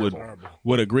people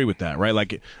would agree with that, right?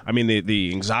 Like, I mean,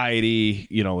 the anxiety,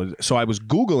 you know. So I was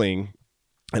Googling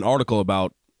an article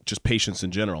about just patience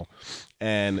in general,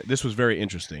 and this was very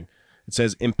interesting. It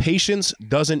says impatience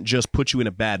doesn't just put you in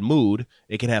a bad mood;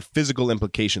 it can have physical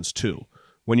implications too.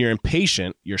 When you're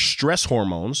impatient, your stress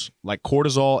hormones like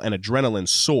cortisol and adrenaline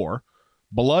soar,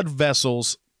 blood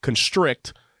vessels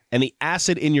constrict, and the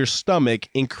acid in your stomach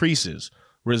increases,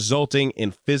 resulting in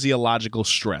physiological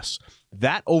stress.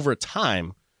 That over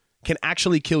time can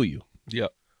actually kill you. Yeah.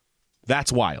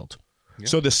 That's wild. Yeah.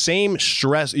 So the same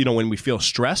stress, you know, when we feel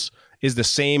stress is the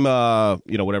same,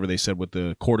 you know, whatever they said with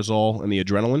the cortisol and the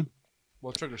adrenaline.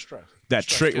 Well, trigger stress.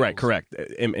 That right, correct.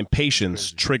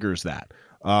 Impatience triggers that.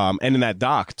 And in that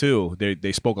doc too,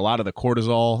 they spoke a lot of the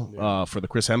cortisol for the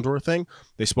Chris Hemsworth thing.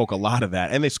 They spoke a lot of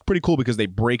that, and it's pretty cool because they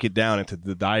break it down into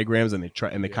the diagrams and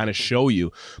they kind of show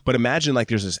you. But imagine like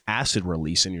there's this acid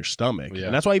release in your stomach,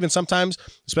 and that's why even sometimes,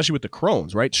 especially with the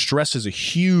Crohn's, right? Stress is a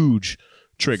huge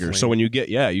trigger. So when you get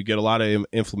a lot of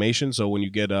inflammation. So when you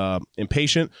get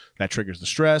impatient, that triggers the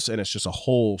stress, and it's just a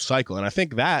whole cycle. And I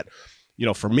think that, you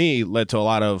know, for me, led to a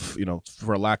lot of, you know,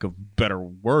 for a lack of better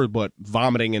word, but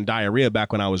vomiting and diarrhea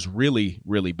back when I was really,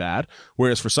 really bad.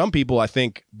 Whereas for some people, I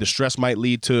think the stress might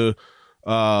lead to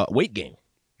weight gain,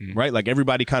 right? Like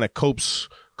everybody kind of copes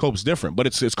different, but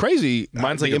it's crazy.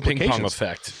 Mine's like a ping pong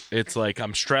effect. It's like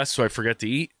I'm stressed, so I forget to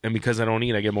eat, and because I don't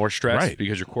eat, I get more stressed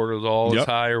because your cortisol is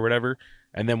high or whatever.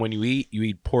 And then when you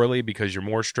eat poorly because you're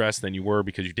more stressed than you were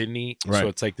because you didn't eat. Right. So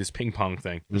it's like this ping pong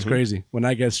thing. It's crazy. When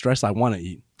I get stressed, I want to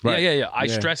eat. Right. Yeah. I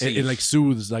stress eat. It like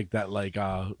soothes like that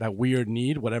weird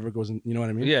need, whatever goes in. You know what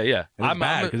I mean? Yeah. I'm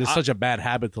bad because it's such a bad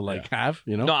habit to have.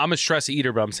 You know? No, I'm a stress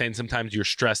eater, but I'm saying sometimes you're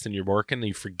stressed and you're working and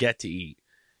you forget to eat,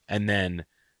 and then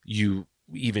you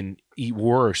even eat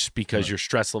worse because your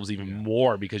stress levels even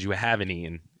more because you haven't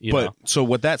eaten. You know? So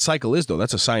what that cycle is, though,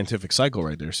 that's a scientific cycle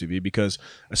right there, CV. Because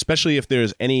especially if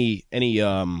there's any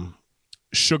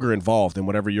sugar involved in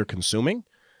whatever you're consuming,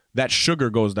 that sugar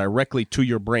goes directly to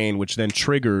your brain, which then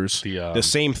triggers the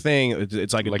same thing.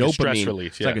 It's like a dopamine. Stress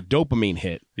relief, It's like a dopamine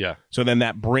hit. Yeah. So then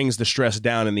that brings the stress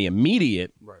down in the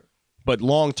immediate. Right. But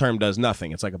long term does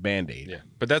nothing. It's like a Band-Aid. Yeah.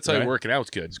 But that's how working out's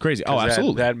good. It's crazy. Oh,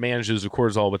 absolutely. That manages the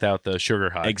cortisol without the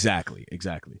sugar high. Exactly.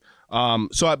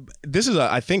 This is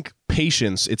I think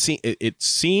patience. It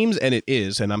seems, and it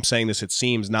is, and I'm saying this. It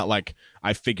seems not like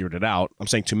I figured it out. I'm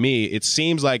saying to me, it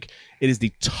seems like it is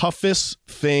the toughest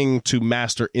thing to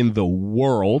master in the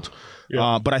world.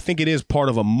 Yeah. But I think it is part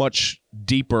of a much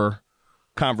deeper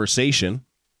conversation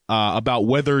about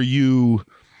whether you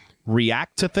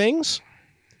react to things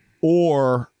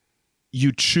or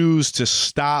you choose to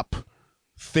stop,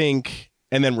 think,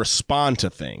 and then respond to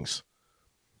things,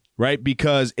 right?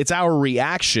 Because it's our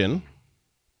reaction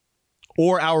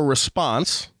or our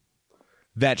response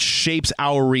that shapes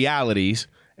our realities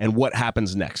and what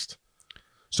happens next.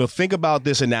 So think about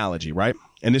this analogy, right?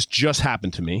 And this just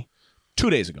happened to me 2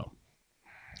 days ago.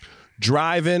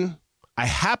 Driving, I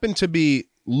happened to be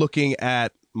looking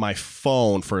at my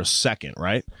phone for a second,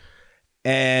 right?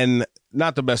 And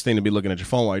not the best thing to be looking at your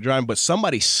phone while you're driving, but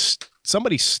somebody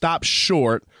stopped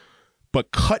short,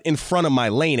 but cut in front of my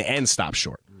lane and stopped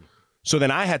short. So then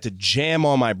I had to jam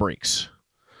on my brakes.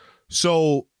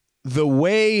 So the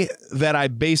way that I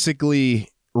basically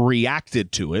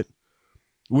reacted to it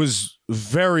was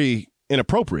very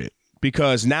inappropriate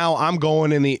because now I'm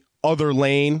going in the other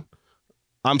lane.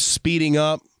 I'm speeding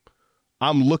up.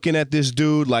 I'm looking at this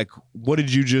dude like, what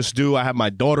did you just do? I have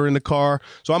my daughter in the car.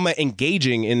 So I'm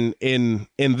engaging in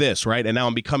this, right? And now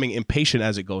I'm becoming impatient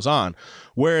as it goes on.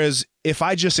 Whereas if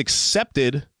I just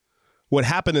accepted what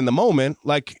happened in the moment,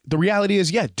 like the reality is,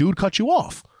 yeah, dude cut you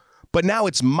off. But now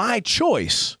it's my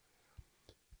choice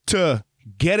to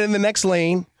get in the next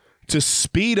lane, to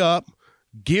speed up,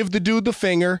 give the dude the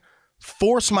finger,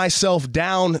 force myself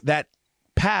down that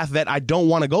path that I don't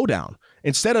want to go down.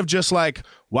 Instead of just like,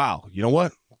 wow, you know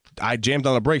what? I jammed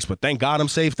on the brakes, but thank God I'm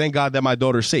safe. Thank God that my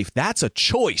daughter's safe. That's a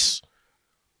choice.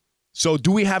 So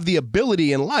do we have the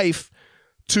ability in life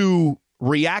to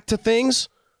react to things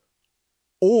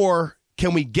Or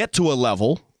can we get to a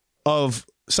level of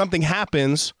something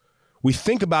happens, we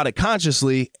think about it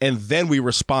consciously, and then we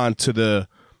respond to the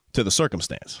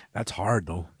circumstance? That's hard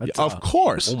though. That's, Of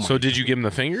course. So did you give him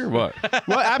the finger or what?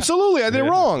 Well, absolutely. I did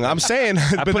wrong. I'm saying.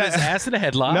 I put his ass in a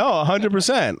headlock. No,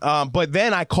 100%. But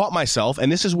then I caught myself,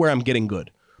 and this is where I'm getting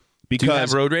good. Because, Do you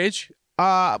have road rage?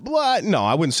 well, no,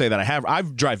 I wouldn't say that I have. I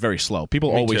drive very slow.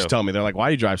 People Me always too. tell me, they're like, why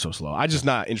do you drive so slow? I'm just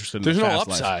not interested in There's the no fast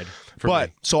life. upside for But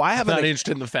me. so I have Not an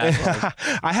interested in the fast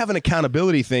life. I have an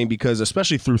accountability thing because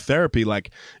especially through therapy, like,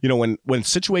 you know, when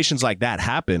situations like that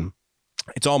happen,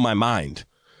 it's on my mind.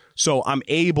 So I'm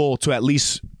able to at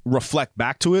least reflect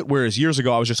back to it. Whereas years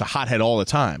ago, I was just a hothead all the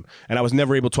time and I was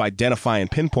never able to identify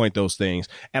and pinpoint those things.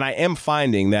 And I am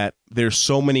finding that there's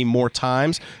so many more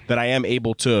times that I am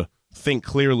able to think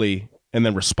clearly and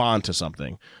then respond to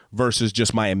something versus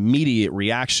just my immediate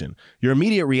reaction. Your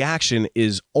immediate reaction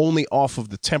is only off of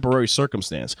the temporary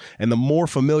circumstance. And the more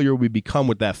familiar we become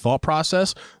with that thought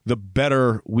process, the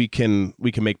better we can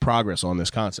make progress on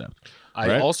this concept. I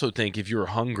Right? also think if you're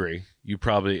hungry,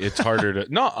 it's harder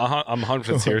to. No, I'm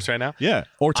 100% serious right now. Yeah.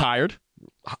 Or tired.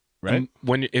 Right?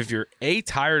 If you're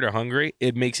tired or hungry,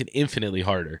 it makes it infinitely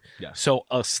harder. Yes. So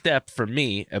a step for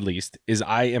me, at least, is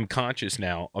I am conscious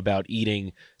now about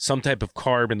eating some type of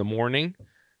carb in the morning,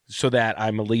 so that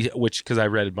I'm at least, which because I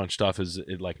read a bunch of stuff, is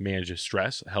it like manages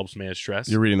stress, helps manage stress.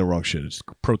 You're reading the wrong shit. It's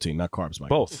protein, not carbs, Mike.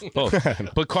 Both.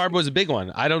 But carb was a big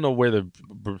one. I don't know where the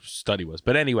study was,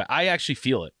 but anyway, I actually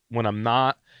feel it when I'm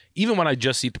not. Even when I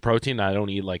just eat the protein, and I don't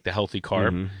eat like the healthy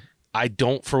carb. I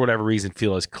don't, for whatever reason,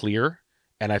 feel as clear.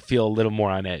 And I feel a little more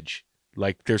on edge.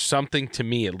 Like there's something to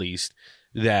me, at least,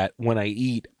 that when I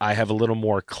eat, I have a little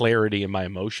more clarity in my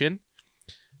emotion.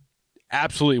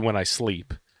 Absolutely when I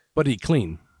sleep. but eat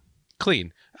clean.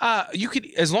 Clean. You could,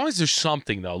 as long as there's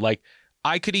something though. Like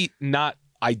I could eat not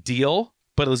ideal,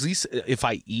 but at least if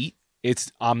I eat,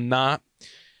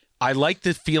 I like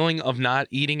the feeling of not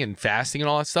eating and fasting and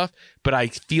all that stuff, but I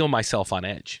feel myself on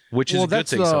edge, which is a good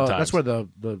thing sometimes. That's where the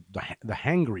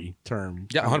hangry term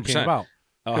Yeah, kinda 100%. came about.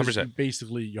 100%.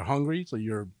 Basically, you're hungry, so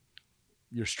you're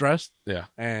stressed, Yeah.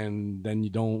 and then you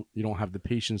don't have the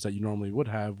patience that you normally would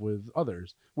have with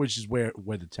others, which is where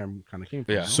the term kind of came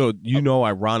from. Yeah. So,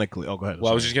 ironically, go ahead.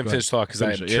 Well, I was just going to finish talk because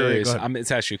I'm Finish it. Yeah, curious. go ahead.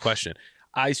 It's actually a question.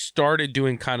 I started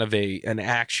doing kind of an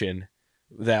action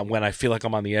that when I feel like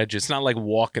I'm on the edge, it's not like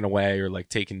walking away or like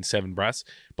taking 7 breaths,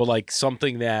 but like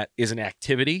something that is an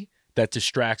activity that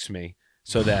distracts me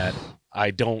so that I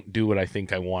don't do what I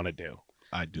think I want to do.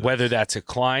 I do. Whether that's a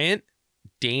client,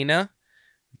 Dana,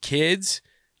 kids,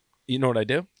 you know what I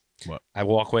do? What? I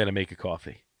walk away and I make a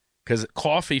coffee. Because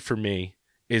coffee for me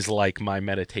is like my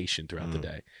meditation throughout the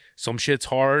day. Some shit's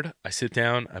hard. I sit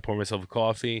down, I pour myself a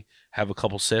coffee, have a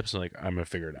couple sips, and like, I'm going to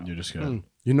figure it out. You're just gonna.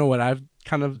 You know what I've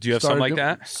kind of Do you have something like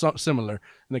that? Similar,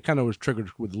 and it kind of was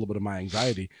triggered with a little bit of my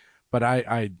anxiety. But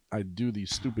I do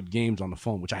these stupid games on the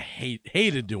phone, which I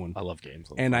hated doing. I love games.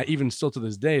 And I even still to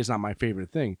this day, it's not my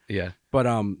favorite thing. Yeah. But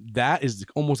that is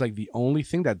almost like the only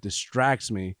thing that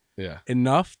distracts me Yeah.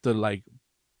 enough to like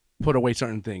put away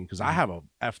certain things, because I have a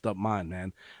effed up mind,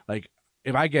 man. Like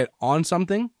if I get on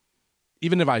something,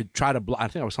 even if I try to I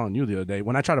think I was telling you the other day,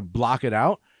 when I try to block it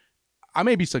out, I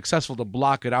may be successful to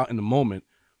block it out in the moment,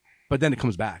 but then it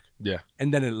comes back. Yeah.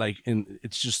 And then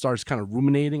it just starts kind of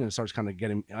ruminating, and it starts kind of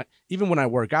getting, even when I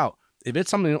work out, if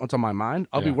it's something that's on my mind,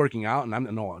 I'll be Yeah. working out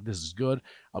and this is good.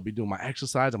 I'll be doing my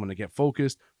exercise. I'm going to get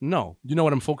focused. No, you know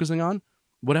what I'm focusing on?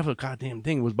 Whatever goddamn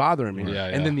thing was bothering me. Yeah,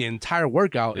 And yeah. then the entire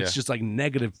workout, it's Yeah. just like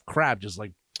negative crap. Just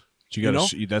like, You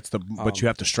gotta. You But you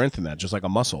have to strengthen that, just like a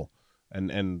muscle,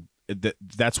 and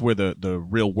that's where the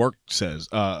real work says.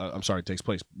 I'm sorry, takes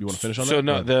place. You want to finish on So that?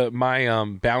 no, Go ahead. my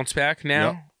bounce back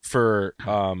now Yep. for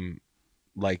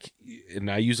like, and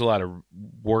I use a lot of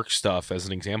work stuff as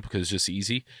an example because it's just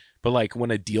easy. But like when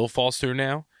a deal falls through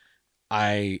now,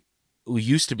 I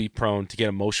used to be prone to get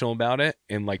emotional about it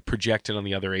and like project it on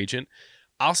the other agent.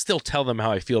 I'll still tell them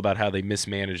how I feel about how they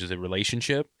mismanaged the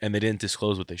relationship and they didn't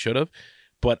disclose what they should have,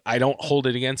 but I don't hold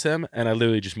it against them, and I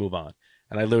literally just move on.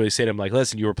 And I literally say to them, like,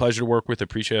 listen, you were a pleasure to work with,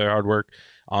 appreciate your hard work.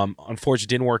 Unfortunately, it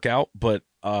didn't work out, but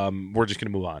we're just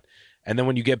going to move on. And then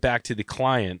when you get back to the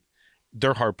client,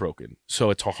 they're heartbroken.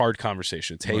 So it's a hard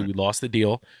conversation. It's, hey, Right. we lost the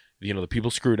deal. You know, the people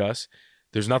screwed us.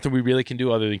 There's nothing we really can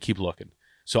do other than keep looking.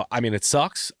 So, I mean, it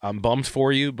sucks. I'm bummed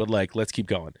for you, but like, let's keep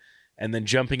going. And then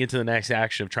jumping into the next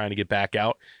action of trying to get back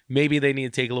out. Maybe they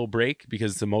need to take a little break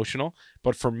because it's emotional.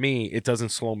 But for me, it doesn't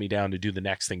slow me down to do the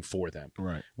next thing for them.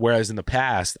 Right. Whereas in the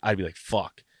past, I'd be like,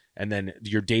 fuck. And then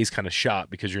your day's kind of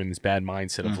shot because you're in this bad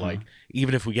mindset of like,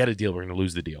 even if we get a deal, we're going to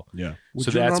lose the deal. Yeah. would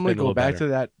So you that's normally been a go little back better.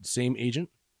 to that same agent?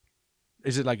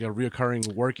 Is it like a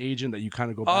reoccurring work agent that you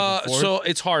kind of go back and forth? So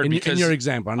it's hard in because your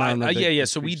example, yeah.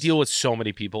 So we deal with so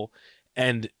many people,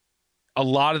 and a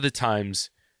lot of the times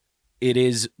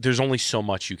there's only so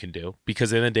much you can do,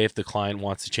 because at the end of the day, if the client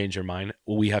wants to change their mind,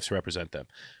 well, we have to represent them.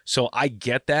 So I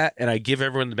get that, and I give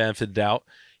everyone the benefit of the doubt.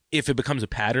 If it becomes a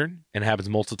pattern and happens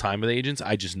multiple times with agents,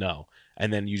 I just know.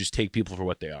 And then you just take people for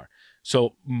what they are.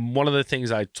 So one of the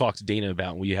things I talked to Dana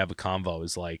about when you have a convo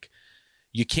is like,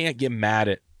 you can't get mad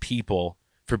at people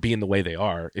for being the way they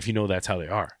are if you know that's how they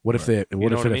are. What if it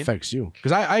affects you?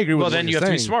 Because I agree with well, what then you you're have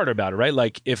to be saying. smarter about it, right?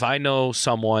 Like if I know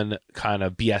someone kind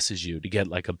of BS's you to get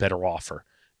like a better offer,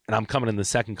 and I'm coming in the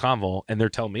second convo and they're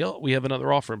telling me, oh, we have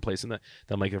another offer in place, and then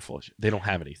I'm like, they're full of shit. They don't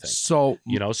have anything. So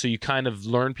so you kind of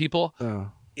learn people.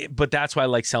 But that's why I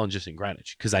like selling just in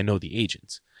Greenwich, because I know the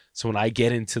agents. So when I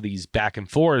get into these back and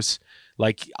forths,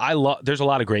 like there's a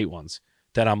lot of great ones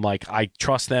that I'm like, I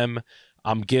trust them.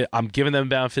 I'm giving them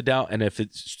benefit of doubt, and if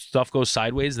stuff goes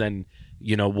sideways, then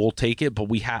we'll take it. But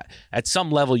at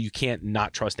some level, you can't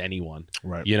not trust anyone,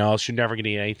 right? Else you're never going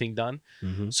to get anything done.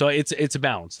 Mm-hmm. So it's a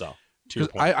balance, though. Because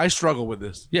I struggle with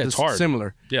this. Yeah, it's hard.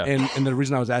 Similar. Yeah, and the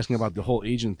reason I was asking about the whole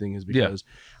agent thing is because,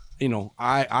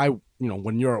 I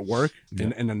when you're at work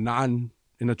in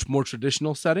a more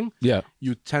traditional setting,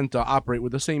 you tend to operate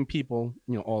with the same people,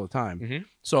 all the time. Mm-hmm.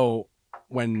 So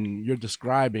when you're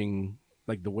describing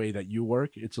like the way that you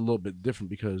work, it's a little bit different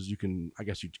because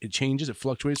it changes, it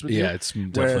fluctuates with you. Yeah, it's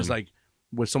definitely. Whereas like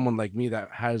with someone like me that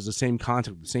has the same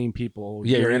contact with the same people,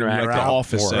 you're interacting like the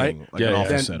office more, setting, right? Like an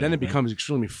office setting, then it becomes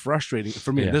extremely frustrating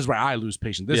for me. Yeah. This is where I lose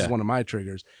patience. This is one of my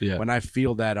triggers when I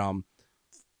feel that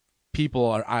people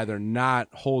are either not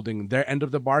holding their end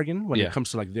of the bargain when it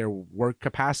comes to like their work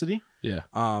capacity. Yeah.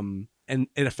 And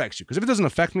it affects you. Because if it doesn't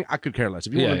affect me, I could care less.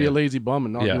 If you want to be a lazy bum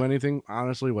and not do anything,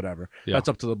 honestly, whatever. Yeah. That's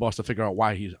up to the boss to figure out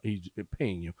why he's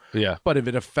paying you. Yeah. But if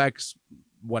it affects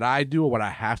what I do or what I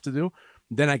have to do,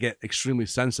 then I get extremely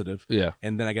sensitive. Yeah.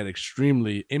 And then I get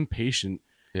extremely impatient.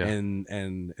 Yeah. And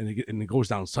it goes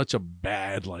down such a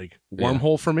bad like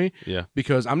wormhole for me. Yeah.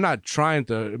 Because I'm not trying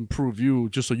to improve you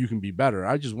just so you can be better.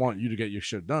 I just want you to get your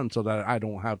shit done so that I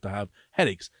don't have to have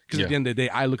headaches. Because at the end of the day,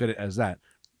 I look at it as that.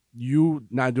 You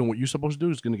not doing what you're supposed to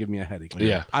do is going to give me a headache.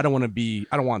 I don't want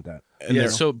that. And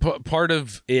so part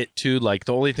of it too, like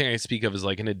the only thing I speak of is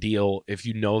like in a deal, if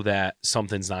you know that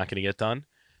something's not going to get done,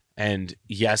 and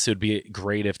yes, it would be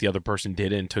great if the other person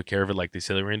did it and took care of it like they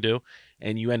said they were going to do,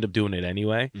 and you end up doing it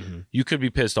anyway, you could be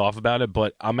pissed off about it.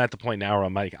 But I'm at the point now where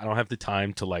I'm like, I don't have the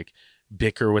time to like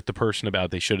bicker with the person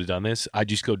about they should have done this. I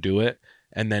just go do it,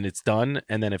 and then it's done.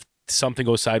 And then if something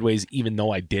goes sideways, even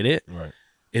though I did it,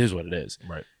 it is what it is.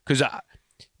 Right. Because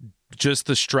just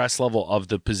the stress level of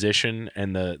the position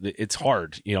and the it's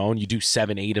hard, and you do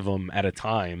 7-8 of them at a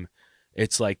time.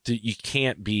 It's like you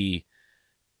can't be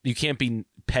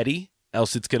petty,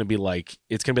 else it's gonna be like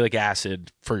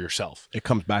acid for yourself. It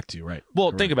comes back to you, right? Well,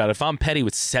 Correct. think about it. If I'm petty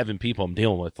with 7 people I'm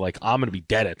dealing with, like I'm gonna be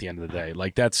dead at the end of the day.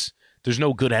 Like there's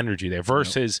no good energy there.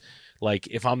 Versus like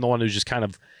if I'm the one who's just kind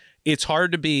of, it's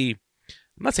hard to be,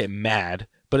 I'm not saying mad,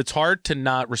 but it's hard to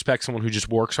not respect someone who just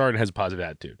works hard and has a positive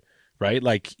attitude, right?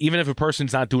 Like even if a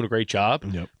person's not doing a great job,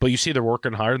 but you see they're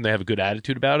working hard and they have a good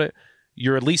attitude about it,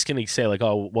 you're at least going to say like,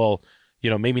 oh, well,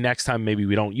 maybe next time, maybe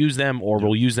we don't use them, or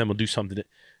we'll use them, we'll do something.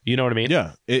 You know what I mean?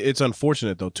 Yeah. It's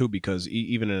unfortunate though, too, because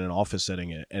even in an office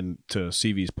setting, and to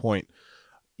CV's point,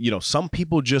 some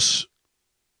people just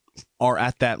are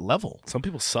at that level. Some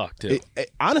people suck too.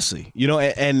 Honestly,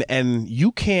 and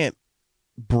you can't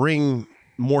bring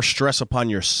more stress upon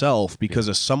yourself because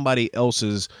of somebody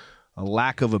else's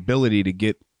lack of ability to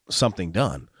get something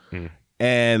done.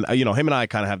 And him and I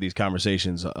kind of have these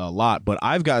conversations a lot, but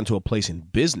I've gotten to a place in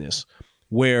business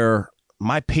where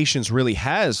my patience really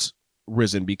has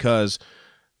risen, because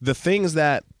the things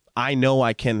that I know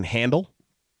I can handle,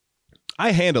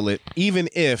 I handle it even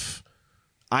if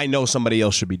I know somebody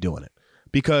else should be doing it.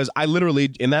 Because I literally,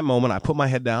 in that moment, I put my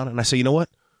head down and I say, you know what?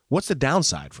 What's the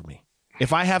downside for me?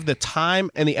 If I have the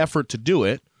time and the effort to do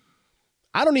it,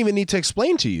 I don't even need to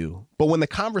explain to you. But when the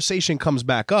conversation comes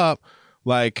back up,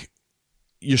 like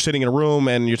you're sitting in a room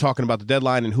and you're talking about the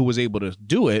deadline and who was able to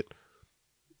do it,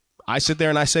 I sit there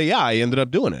and I say, yeah, I ended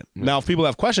up doing it. Now, if people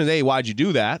have questions, hey, why'd you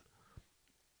do that?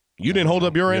 You didn't hold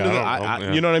up your end of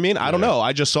it. You know what I mean? I don't know.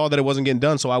 I just saw that it wasn't getting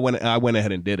done, so I went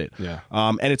ahead and did it. Yeah.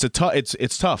 And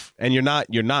it's tough, and you're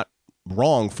not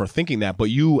wrong for thinking that, but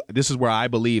this is where I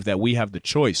believe that we have the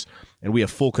choice and we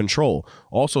have full control.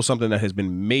 Also, something that has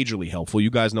been majorly helpful. You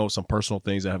guys know some personal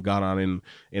things that have gone on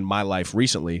in my life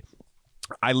recently.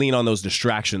 I lean on those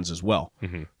distractions as well,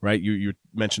 Mm-hmm. right? You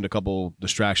mentioned a couple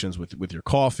distractions with your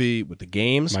coffee, with the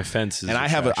games. My fence is and I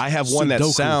have one that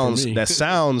Sudoku for me.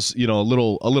 sounds a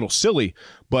little silly,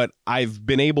 but I've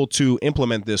been able to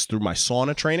implement this through my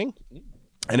sauna training,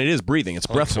 and it is breathing. It's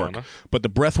breath work, sauna. but the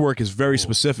breath work is very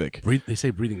specific. They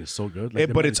say breathing is so good. Like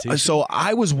the But it's meditation. so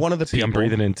I was one of the people. I'm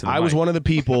breathing into the I was mic. one of the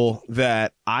people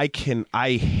that I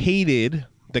hated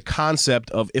the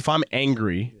concept of if I'm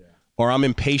angry or I'm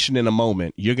impatient in a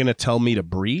moment, you're gonna tell me to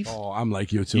breathe. Oh, I'm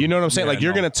like you too. You know what I'm saying? Yeah, Like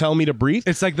you're no. gonna tell me to breathe.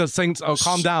 It's like the things. Oh,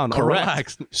 calm down. Or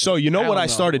relax. So you know Hell what I no.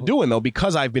 started doing though,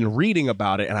 because I've been reading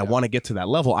about it and I want to get to that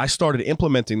level. I started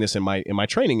implementing this in my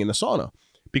training in the sauna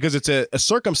because it's a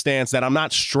circumstance that I'm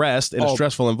not stressed in a Oh,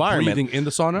 stressful environment. Breathing in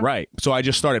the sauna. Right. So I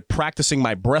just started practicing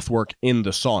my breath work in the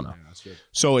sauna. That's good.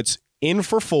 So it's in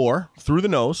for 4 through the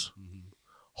nose,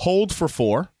 hold for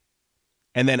 4,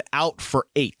 and then out for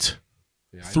 8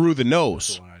 Yeah, through the that's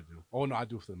nose. the one I do. Oh no, I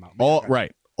do for the mouth. All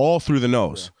right, all through the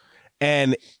nose.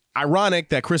 And ironic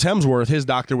that Chris Hemsworth, his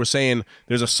doctor, was saying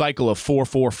there's a cycle of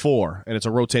 4-4-4, and it's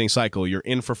a rotating cycle. You're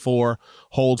in for 4,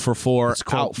 hold for 4,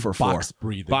 called out for 4. box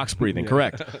breathing. Box breathing,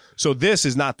 correct. So this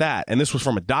is not that, and this was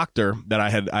from a doctor that I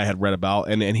had read about,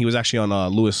 and he was actually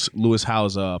on Lewis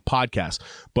Howe's podcast.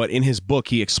 But in his book,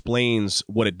 he explains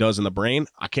what it does in the brain.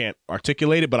 I can't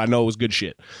articulate it, but I know it was good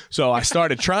shit. So I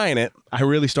started trying it. I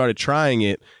really started trying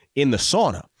it in the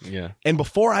sauna. Yeah. And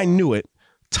before I knew it,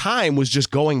 time was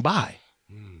just going by.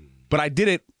 But I did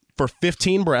it for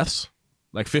 15 breaths,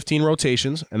 like 15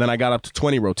 rotations, and then I got up to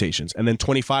 20 rotations and then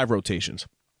 25 rotations.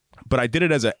 But I did it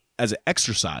as an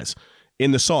exercise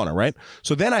in the sauna, right?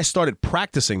 So then I started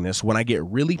practicing this when I get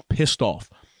really pissed off.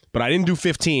 But I didn't do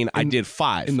 15, I did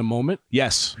 5. In the moment.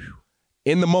 Yes.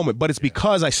 In the moment, but it's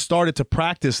because I started to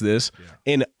practice this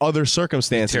in other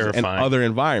circumstances and Terrifying. other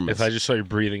environments. If I just saw you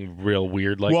breathing real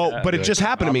weird like that. But I'd it be just like,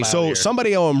 happened to I'm me. outta So here.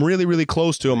 somebody who I'm really, really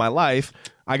close to in my life,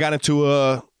 I got into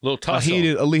a Little tussle.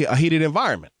 heated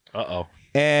environment, Uh-oh.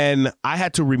 and I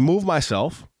had to remove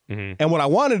myself. Mhm. And what I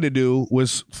wanted to do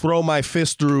was throw my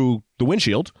fist through the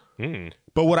windshield. Mm.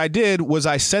 But what I did was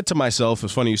I said to myself,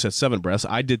 it's funny you said 7 breaths.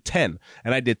 I did 10,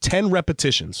 and I did 10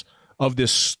 repetitions of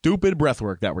this stupid breath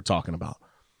work that we're talking about.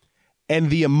 And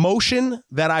the emotion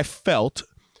that I felt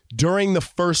during the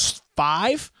first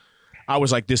 5, I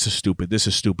was like, this is stupid. This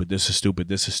is stupid. This is stupid.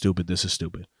 This is stupid. This is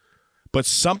stupid. But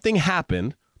something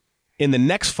happened in the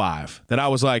next 5 that I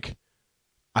was like,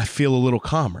 I feel a little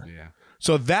calmer. Yeah.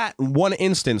 So that one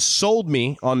instance sold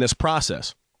me on this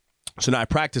process. So now I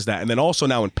practice that. And then also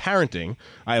now in parenting,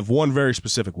 I have one very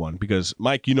specific one because,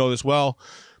 Mike, you know this well.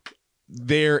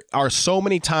 There are so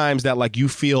many times that like you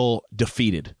feel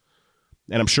defeated.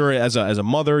 And I'm sure as a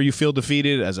mother, you feel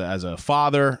defeated. As a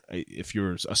father, if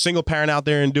you're a single parent out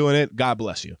there and doing it, God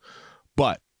bless you.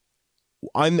 But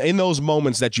in those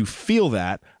moments that you feel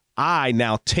that, I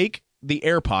now take the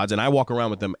AirPods and I walk around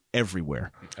with them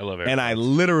everywhere. I love it. And I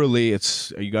literally, you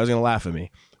guys are going to laugh at me,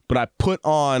 but I put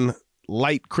on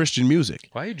light Christian music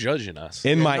Why are you judging us?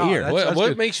 in my ear. that's What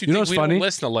good. makes you, You know think what's we funny? don't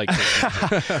listen to like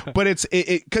this? But it's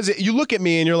because you look at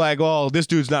me and you're like, oh, this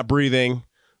dude's not breathing.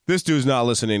 This dude's not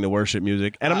listening to worship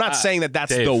music. And I'm not saying that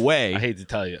that's Dave, the way. I hate to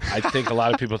tell you. I think a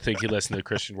lot of people think you listen to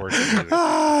Christian worship music.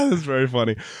 That's very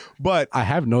funny. But I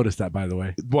have noticed that, by the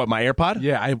way. what, my AirPod?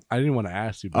 Yeah, I didn't want to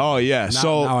ask you. But Oh, yeah. now,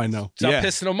 So, now I know. Stop Yeah.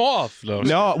 pissing them off. No,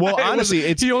 no, well, honestly,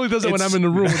 it's He only does it when it's- I'm in the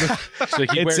room. With him. It's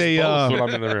like he it's wears a both when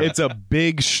I'm in the room. it's a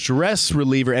big stress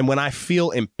reliever. And when I feel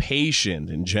impatient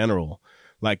in general,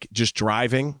 like just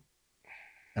driving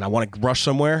and I want to rush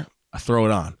somewhere, I throw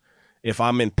it on. If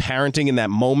I'm in parenting in that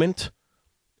moment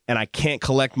and I can't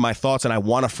collect my thoughts and I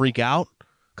want to freak out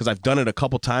because I've done it a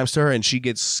couple times to her and she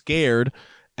gets scared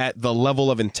at the level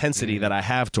of intensity that I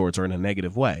have towards her in a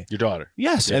negative way. Your daughter.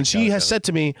 Yes, Yeah, and she got it, has got it. said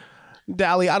to me,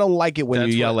 Dally, I don't like it when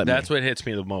you yell at me. That's what hits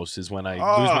me the most is when I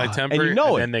Oh, lose my and temper you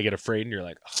know it. then they get afraid and you're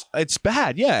like, oh, It's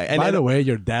bad, yeah. And By the way,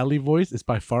 your Dally voice is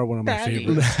by far one of my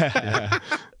favorites.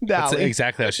 that's Dally.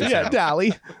 exactly how she Yeah,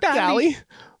 sounds. Dally.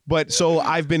 But so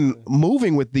I've been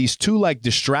moving with these two like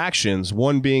distractions.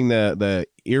 One being the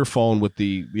earphone with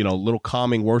the little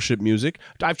calming worship music.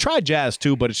 I've tried jazz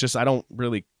too, but it's just I don't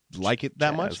really like it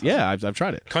that much. Jazz. Yeah, I've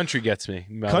tried it. Country gets me.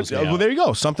 mellows me Well, out. there you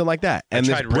go, something like that. And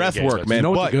this tried breath reggae, work, but- man. You know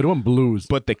what's but a good one? Blues.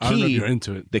 but the I don't know if key, you're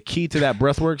into it. the key to that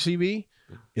breath work, CB,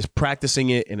 is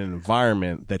practicing it in an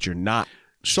environment that you're not.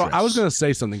 So I was gonna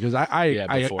say something because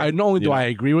before. I not only do I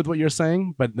agree with what you're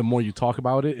saying, but the more you talk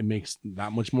about it, it makes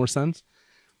that much more sense.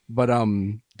 But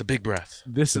the big breath.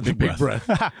 this is the big breath.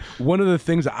 One of the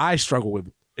things that I struggle with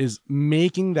is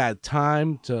making that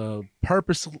time to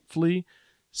purposefully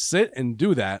sit and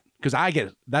do that because I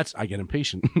get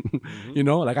impatient. You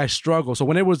know, like I struggle. So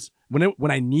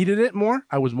when I needed it more,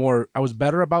 I was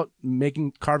better about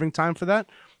carving time for that.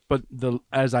 But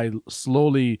as I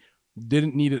slowly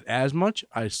didn't need it as much,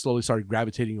 I slowly started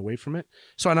gravitating away from it.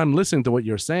 So, and I'm listening to what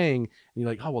you're saying, and you're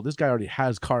like, oh, well, this guy already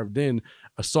has carved in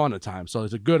a sauna time, so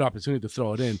it's a good opportunity to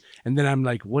throw it in. And then I'm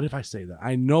like, what if I say that?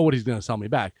 I know what he's going to tell me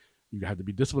back. You have to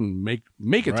be disciplined, make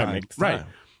it time. Make the time.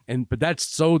 Right. But that's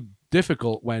so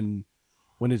difficult when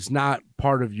it's not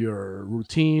part of your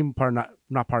routine,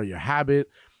 not part of your habit,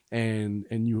 and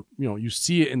you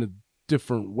see it in a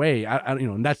different way.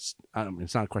 And that's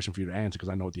it's not a question for you to answer because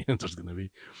I know what the answer is going to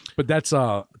be. But it's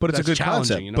a good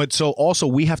concept. You know? But so also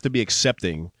we have to be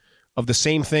accepting of the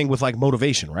same thing with like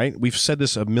motivation, right? We've said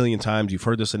this a million times. You've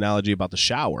heard this analogy about the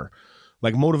shower.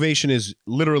 Like motivation is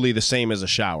literally the same as a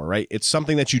shower, right? It's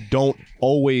something that you don't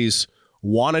always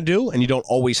want to do and you don't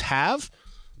always have,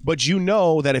 but you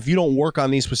know that if you don't work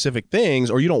on these specific things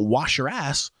or you don't wash your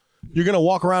ass, you're going to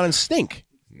walk around and stink.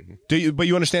 But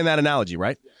you understand that analogy,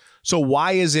 right? So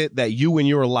why is it that you in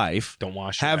your life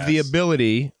have the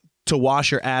ability to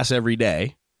wash your ass every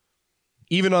day,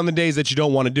 even on the days that you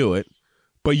don't want to do it?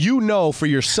 But you know for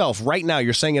yourself right now,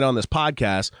 you're saying it on this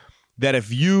podcast, that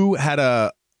if you had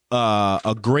a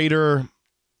greater,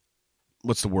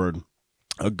 what's the word?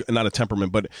 Not a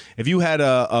temperament, but if you had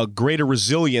a greater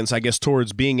resilience, I guess,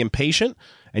 towards being impatient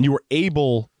and you were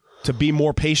able to be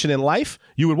more patient in life,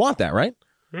 you would want that, right?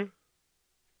 Mm-hmm.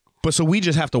 But so we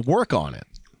just have to work on it.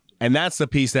 And that's the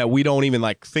piece that we don't even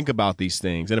like think about these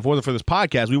things. And if it wasn't for this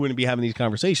podcast, we wouldn't be having these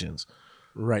conversations.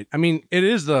 Right. I mean,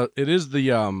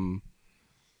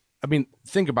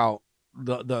 think about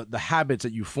the habits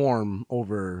that you form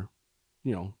over,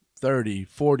 30,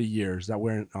 40 years that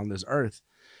we're on this earth.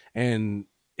 And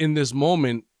in this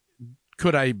moment,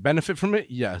 could I benefit from it?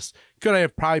 Yes. Could I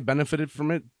have probably benefited from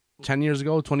it 10 years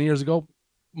ago, 20 years ago?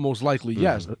 Most likely,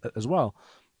 yes, as well.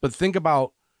 But think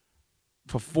about,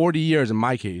 for 40 years, in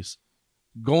my case,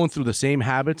 going through the same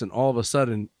habits and all of a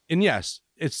sudden, and yes,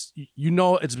 it's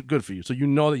good for you. So you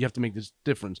know that you have to make this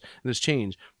difference, this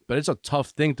change. But it's a tough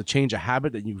thing to change a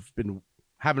habit that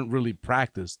haven't really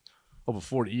practiced over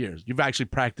 40 years. You've actually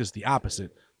practiced the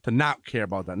opposite, to not care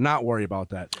about that, not worry about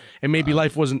that. And maybe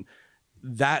life wasn't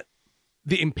that,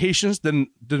 the impatience didn't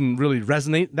really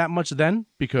resonate that much then,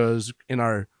 because in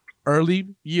our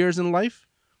early years in life,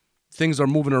 things are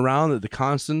moving around, the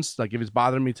constants, like if it's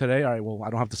bothering me today, all right, well,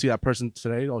 I don't have to see that person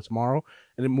today or tomorrow,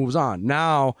 and it moves on.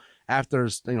 Now, after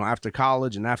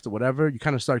college and after whatever, you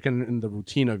kind of start getting in the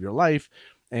routine of your life,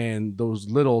 and those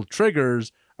little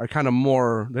triggers are kind of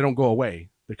more, they don't go away.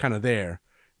 They're kind of there,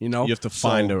 You have to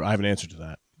find I have an answer to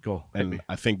that. Go. And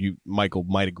I think Michael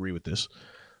might agree with this.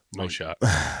 No shot.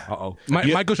 Uh-oh.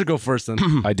 Michael should go first then.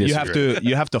 I disagree.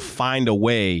 You have to find a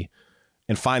way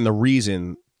and find the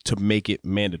reason to make it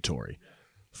mandatory.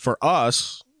 For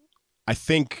us, I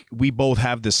think we both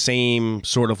have the same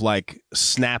sort of like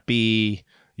snappy,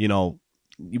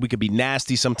 we could be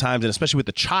nasty sometimes, and especially with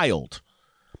the child,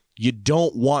 you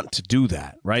don't want to do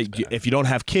that, right? If you don't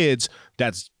have kids,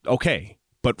 that's okay.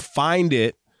 But find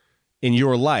it in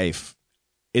your life.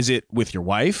 Is it with your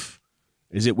wife?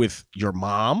 Is it with your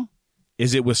mom?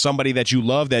 Is it with somebody that you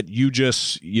love that you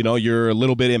just, you're a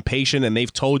little bit impatient and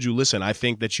they've told you, listen, I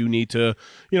think that you need to,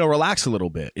 relax a little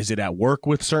bit. Is it at work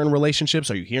with certain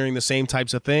relationships? Are you hearing the same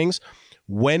types of things?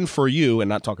 When for you, and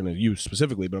not talking to you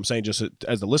specifically, but I'm saying just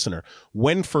as the listener,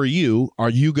 when for you are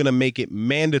you going to make it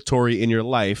mandatory in your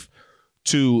life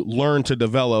to learn to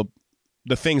develop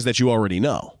the things that you already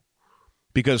know?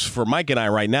 Because for Mike and I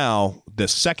right now, the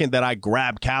second that I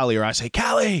grab Callie or I say,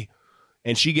 Callie,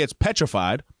 and she gets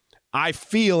petrified, I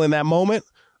feel in that moment,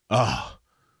 I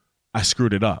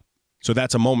screwed it up. So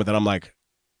that's a moment that I'm like,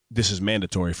 this is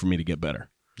mandatory for me to get better.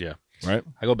 Yeah. Right?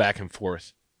 I go back and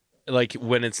forth. Like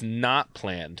when it's not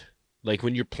planned, like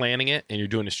when you're planning it and you're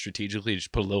doing it strategically, you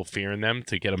just put a little fear in them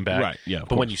to get them back. Right. Yeah.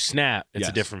 But when you snap, it's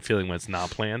a different feeling when it's not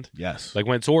planned. Yes. Like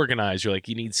when it's organized, you're like,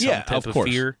 you need some type of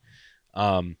fear.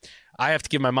 I have to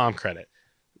give my mom credit.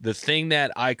 The thing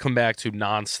that I come back to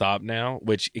nonstop now,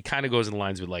 which it kind of goes in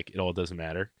lines with like, it all doesn't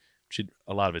matter.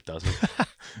 A lot of it doesn't.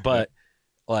 But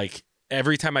like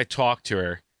every time I talk to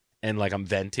her and like I'm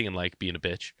venting and like being a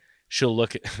bitch, she'll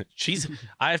look at,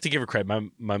 I have to give her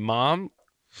credit. My mom,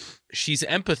 she's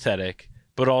empathetic,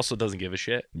 but also doesn't give a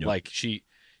shit. Yep. Like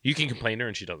you can complain to her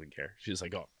and she doesn't care. She's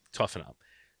like, oh, toughen up.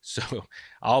 So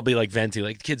I'll be like venting,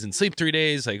 like the kid's in sleep 3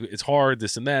 days. Like it's hard,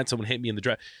 this and that. Someone hit me in the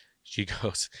drive. She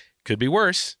goes, could be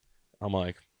worse. I'm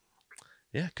like,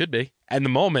 yeah, could be. And the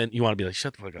moment you want to be like,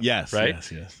 shut the fuck up. Yes.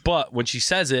 Right. Yes. But when she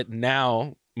says it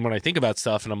now, when I think about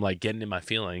stuff and I'm like getting in my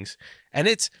feelings, and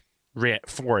it's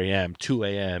 4 a.m., 2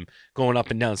 a.m., going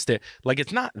up and down stairs. Like,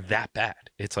 it's not that bad.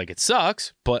 It's like, it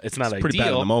sucks, but it's not ideal. Pretty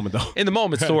bad in the moment, though. In the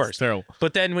moment, it's the worst. It's terrible.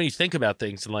 But then when you think about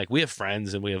things, and like, we have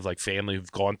friends and we have like family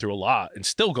who've gone through a lot and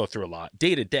still go through a lot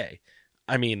day to day.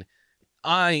 I mean,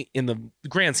 I, in the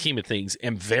grand scheme of things,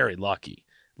 am very lucky.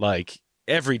 Like,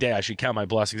 every day I should count my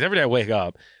blessings. Every day I wake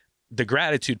up, the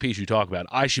gratitude piece you talk about,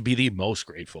 I should be the most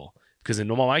grateful. Because in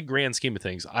my grand scheme of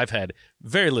things, I've had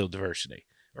very little diversity.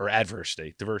 Or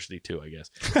adversity. Diversity, too, I guess.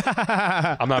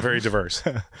 I'm not very diverse.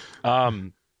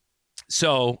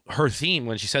 So her theme,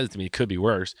 when she says it to me, it could be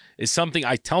worse, is something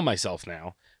I tell myself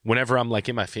now whenever I'm like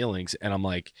in my feelings and I'm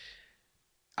like,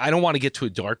 I don't want to get to a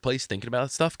dark place thinking about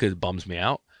that stuff because it bums me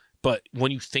out. But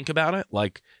when you think about it,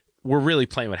 like, we're really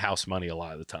playing with house money a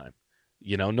lot of the time.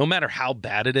 You know, no matter how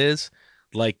bad it is,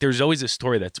 like, there's always a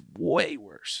story that's way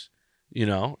worse. You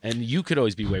know, and you could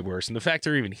always be way worse. And the fact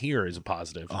they're even here is a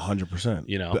positive. 100%.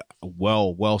 You know,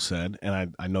 well said.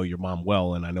 And I know your mom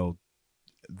well, and I know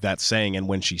that saying and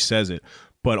when she says it.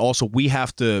 But also, we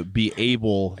have to be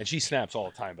able. And she snaps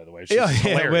all the time, by the way. Yeah,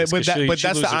 but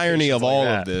that's the irony of all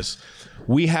of this.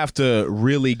 We have to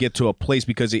really get to a place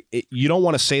because you don't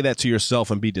want to say that to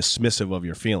yourself and be dismissive of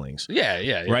your feelings.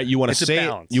 Yeah. Right? You want to say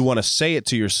balance. You want to say it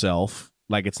to yourself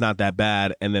like it's not that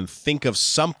bad, and then think of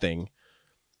something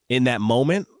in that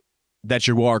moment that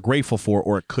you are grateful for,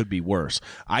 or it could be worse.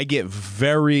 I get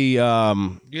very you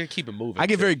gotta keep it moving. I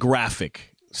get very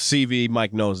graphic. CV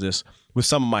Mike knows this with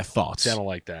some of my thoughts. I don't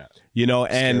like that. You know,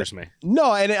 and scares me.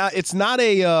 No, and it's not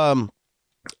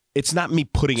it's not me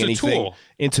putting It's a anything tool.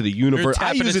 into the universe. I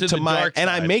tapping use it into to the my dark and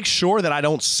I side. make sure that I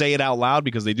don't say it out loud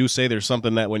because they do say there's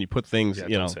something that when you put things, Yeah,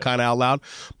 you know, don't say it. kind of out loud.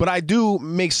 But I do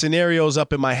make scenarios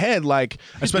up in my head, like,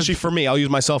 especially for me, I'll use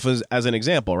myself as an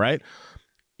example, right?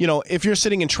 You know, if you're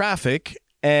sitting in traffic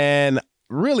and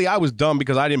really I was dumb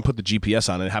because I didn't put the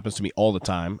GPS on. It happens to me all the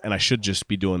time, and I should just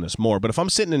be doing this more. But if I'm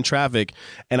sitting in traffic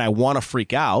and I want to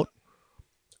freak out,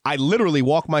 I literally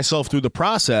walk myself through the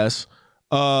process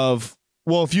of,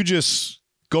 well, if you just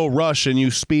go rush and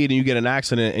you speed and you get an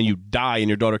accident and you die and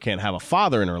your daughter can't have a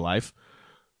father in her life,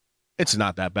 it's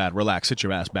not that bad. Relax, sit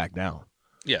your ass back down.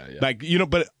 Yeah. Like, you know,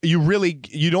 but you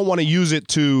don't want to use it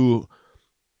to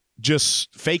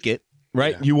just fake it,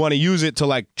 right? Yeah. You want to use it to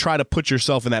like try to put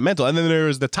yourself in that mental. And then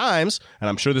there's the times, and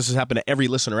I'm sure this has happened to every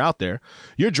listener out there,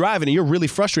 you're driving and you're really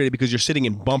frustrated because you're sitting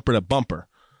in bumper to bumper.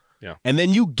 Yeah. And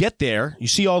then you get there, you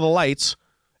see all the lights,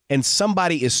 and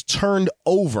somebody is turned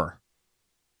over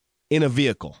in a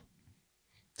vehicle.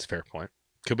 It's a fair point.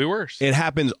 Could be worse. It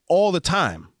happens all the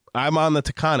time. I'm on the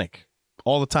Taconic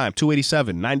all the time,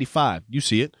 287, 95. You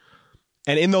see it.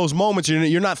 And in those moments,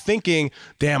 you're not thinking,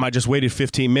 damn, I just waited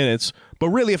 15 minutes. But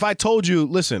really, if I told you,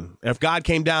 listen, if God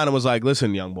came down and was like,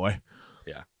 listen, young boy,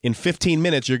 Yeah. in 15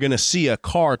 minutes, you're going to see a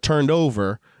car turned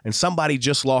over and somebody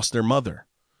just lost their mother.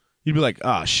 You'd be like,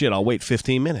 oh, shit, I'll wait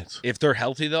 15 minutes. If they're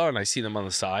healthy, though, and I see them on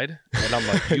the side, and I'm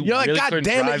like, you You're like, really God couldn't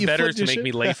damn it, drive you better flipped to your make shit.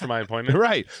 me late for my appointment?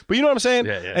 Right. But you know what I'm saying?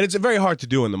 Yeah. And it's very hard to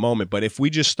do in the moment. But if we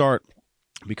just start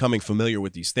becoming familiar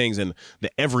with these things and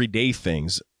the everyday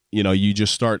things, you know, you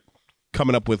just start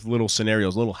coming up with little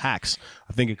scenarios, little hacks,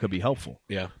 I think it could be helpful.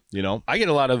 Yeah. You know? I get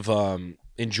a lot of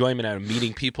enjoyment out of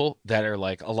meeting people that are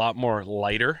like a lot more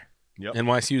lighter. Yep. And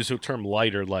when I use the term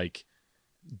lighter, like,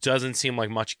 doesn't seem like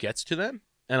much gets to them.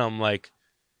 And I'm like,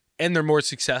 and they're more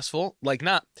successful. Like,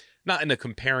 not in a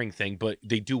comparing thing, but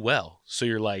they do well. So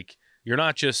you're like, you're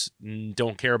not just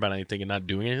don't care about anything and not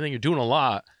doing anything. You're doing a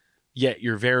lot, yet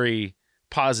you're very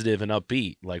positive and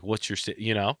upbeat. Like, what's your,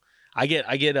 you know? I get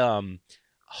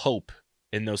hope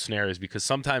in those scenarios because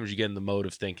sometimes you get in the mode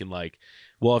of thinking like,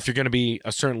 well, if you're going to be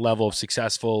a certain level of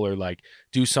successful or like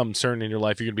do something certain in your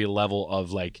life, you're going to be a level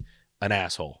of like an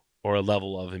asshole or a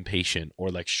level of impatient or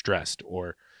like stressed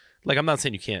or like, I'm not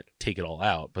saying you can't take it all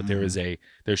out, but there's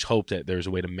hope that there's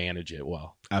a way to manage it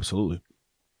well. Absolutely.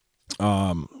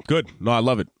 Good. No, I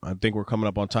love it. I think we're coming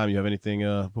up on time. You have anything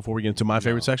before we get into my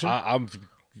favorite section? I'm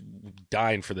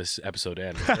dying for this episode to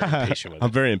end. I'm very impatient with it.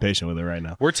 I'm very impatient with it right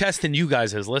now. We're testing you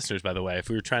guys as listeners, by the way. If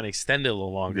we were trying to extend it a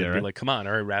little longer, Yeah, it'd right. be like, come on,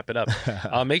 all right, wrap it up.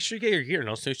 Make sure you get your gear,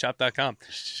 nosnooshop.com.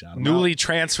 Shout 'em Newly out.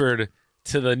 transferred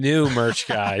to the new merch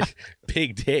guy,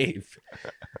 Big Dave.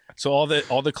 So all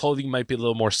the clothing might be a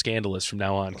little more scandalous from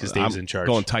now on because Dave's I'm in charge.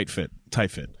 Going tight fit.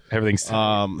 Everything's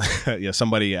Yeah,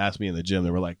 somebody asked me in the gym,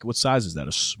 they were like, what size is that?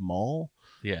 A small?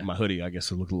 yeah. My hoodie, I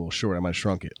guess it looked a little short. I might have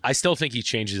shrunk it. I still think he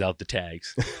changes out the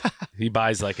tags. He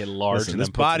buys like a large Listen, and this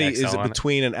then puts body an XL is on it.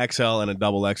 between an XL and a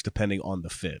double X depending on the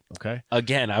fit, okay?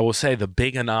 Again, I will say the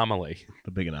big anomaly.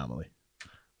 The big anomaly.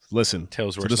 Listen,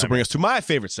 Tails so worst this will bring us to my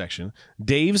favorite section,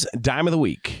 Dave's Dime of the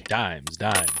Week. Dimes.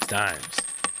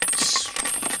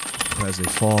 as they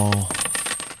fall.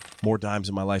 More dimes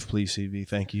in my life, please, CV.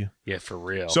 Thank you. Yeah, for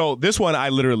real. So this one I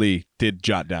literally did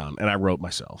jot down, and I wrote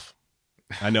myself.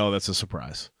 I know that's a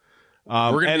surprise.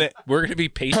 we're gonna be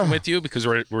patient with you because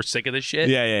we're sick of this shit.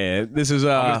 Yeah. This is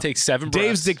I'm gonna take 7 Dave's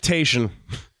breaths. dictation,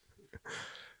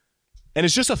 and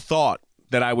it's just a thought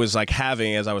that I was like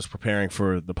having as I was preparing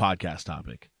for the podcast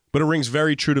topic. But it rings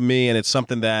very true to me, and it's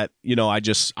something that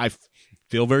I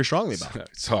feel very strongly about.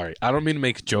 Sorry, I don't mean to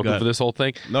make a joke Go ahead. over this whole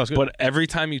thing. No, it's good. But every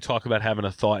time you talk about having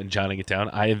a thought and jotting it down,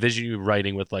 I envision you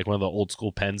writing with like one of the old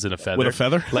school pens and a feather. With a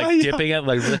feather? Like Yeah. dipping it,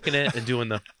 like licking it and doing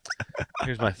the,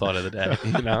 here's my thought of the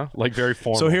day, like very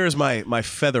formal. So here's my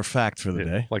feather fact for the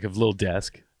day. Like a little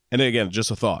desk. And again,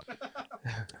 just a thought.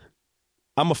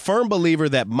 I'm a firm believer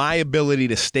that my ability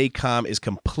to stay calm is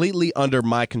completely under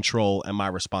my control and my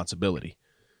responsibility.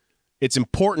 It's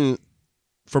important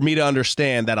for me to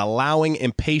understand that allowing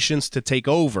impatience to take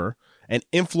over and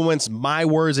influence my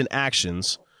words and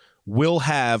actions will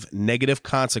have negative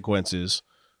consequences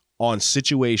on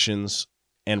situations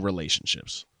and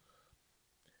relationships.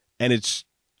 And it's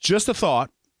just a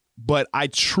thought, but I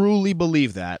truly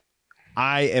believe that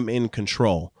I am in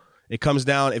control. It comes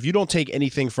down, if you don't take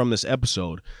anything from this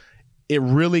episode, it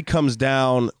really comes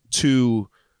down to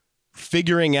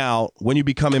figuring out when you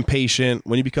become impatient,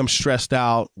 when you become stressed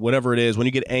out, whatever it is, when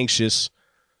you get anxious.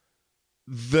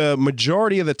 The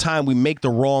majority of the time we make the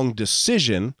wrong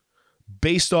decision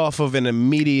based off of an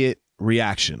immediate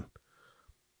reaction.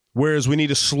 Whereas we need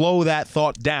to slow that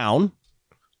thought down,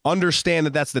 understand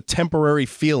that that's the temporary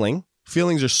feeling.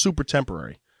 Feelings are super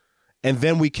temporary. And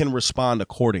then we can respond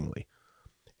accordingly.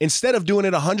 Instead of doing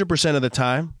it 100% of the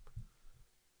time,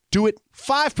 do it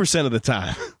 5% of the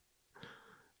time.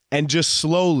 And just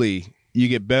slowly, you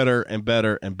get better and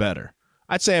better and better.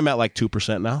 I'd say I'm at like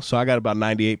 2% now, so I got about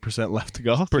 98% left to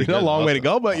go. Pretty a good. long way to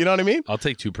go, but you know what I mean? I'll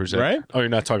take 2%. Right? Oh, you're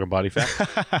not talking body fat?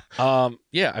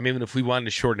 Yeah, I mean, if we wanted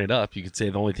to shorten it up, you could say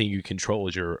the only thing you control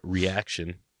is your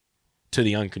reaction to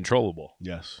the uncontrollable.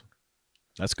 Yes.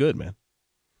 That's good, man.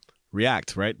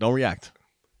 React, right? Don't react.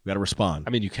 We got to respond.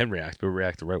 I mean, you can react, but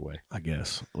react the right way. I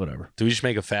guess. Whatever. Do we just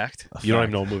make a fact? You don't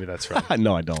even know what movie that's from.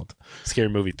 No, I don't. Scary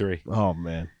Movie 3. Oh,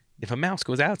 man. If a mouse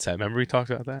goes outside, remember we talked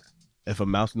about that? If a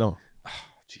mouse, no.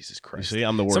 Jesus You Christ. see,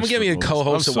 I'm the worst. Someone give me a with movies.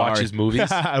 co-host I'm that watches sorry. movies.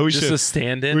 We just should. a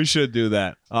stand-in. We should do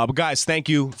that. But guys, thank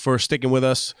you for sticking with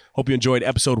us. Hope you enjoyed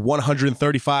episode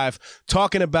 135,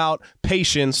 talking about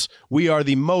patience. We are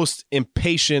the most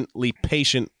impatiently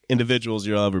patient individuals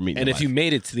you'll ever meet. And if you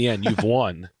made it to the end, you've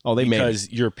won. Oh, they made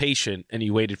because you're patient and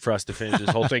you waited for us to finish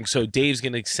this whole thing. So Dave's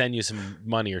going to send you some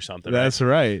money or something. Right? That's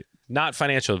right. Not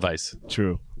financial advice.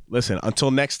 True. Listen,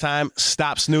 until next time,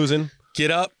 stop snoozing. Get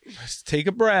up, take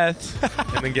a breath,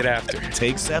 and then get after.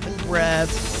 Take 7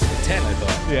 breaths. 10, I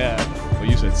thought. Yeah. Well,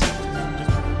 you said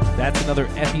 7. That's another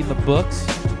Epi in the books.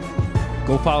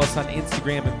 Go follow us on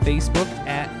Instagram and Facebook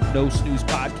at No Snooze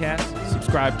Podcast.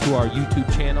 Subscribe to our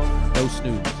YouTube channel, No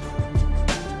Snooze.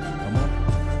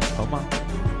 Come on.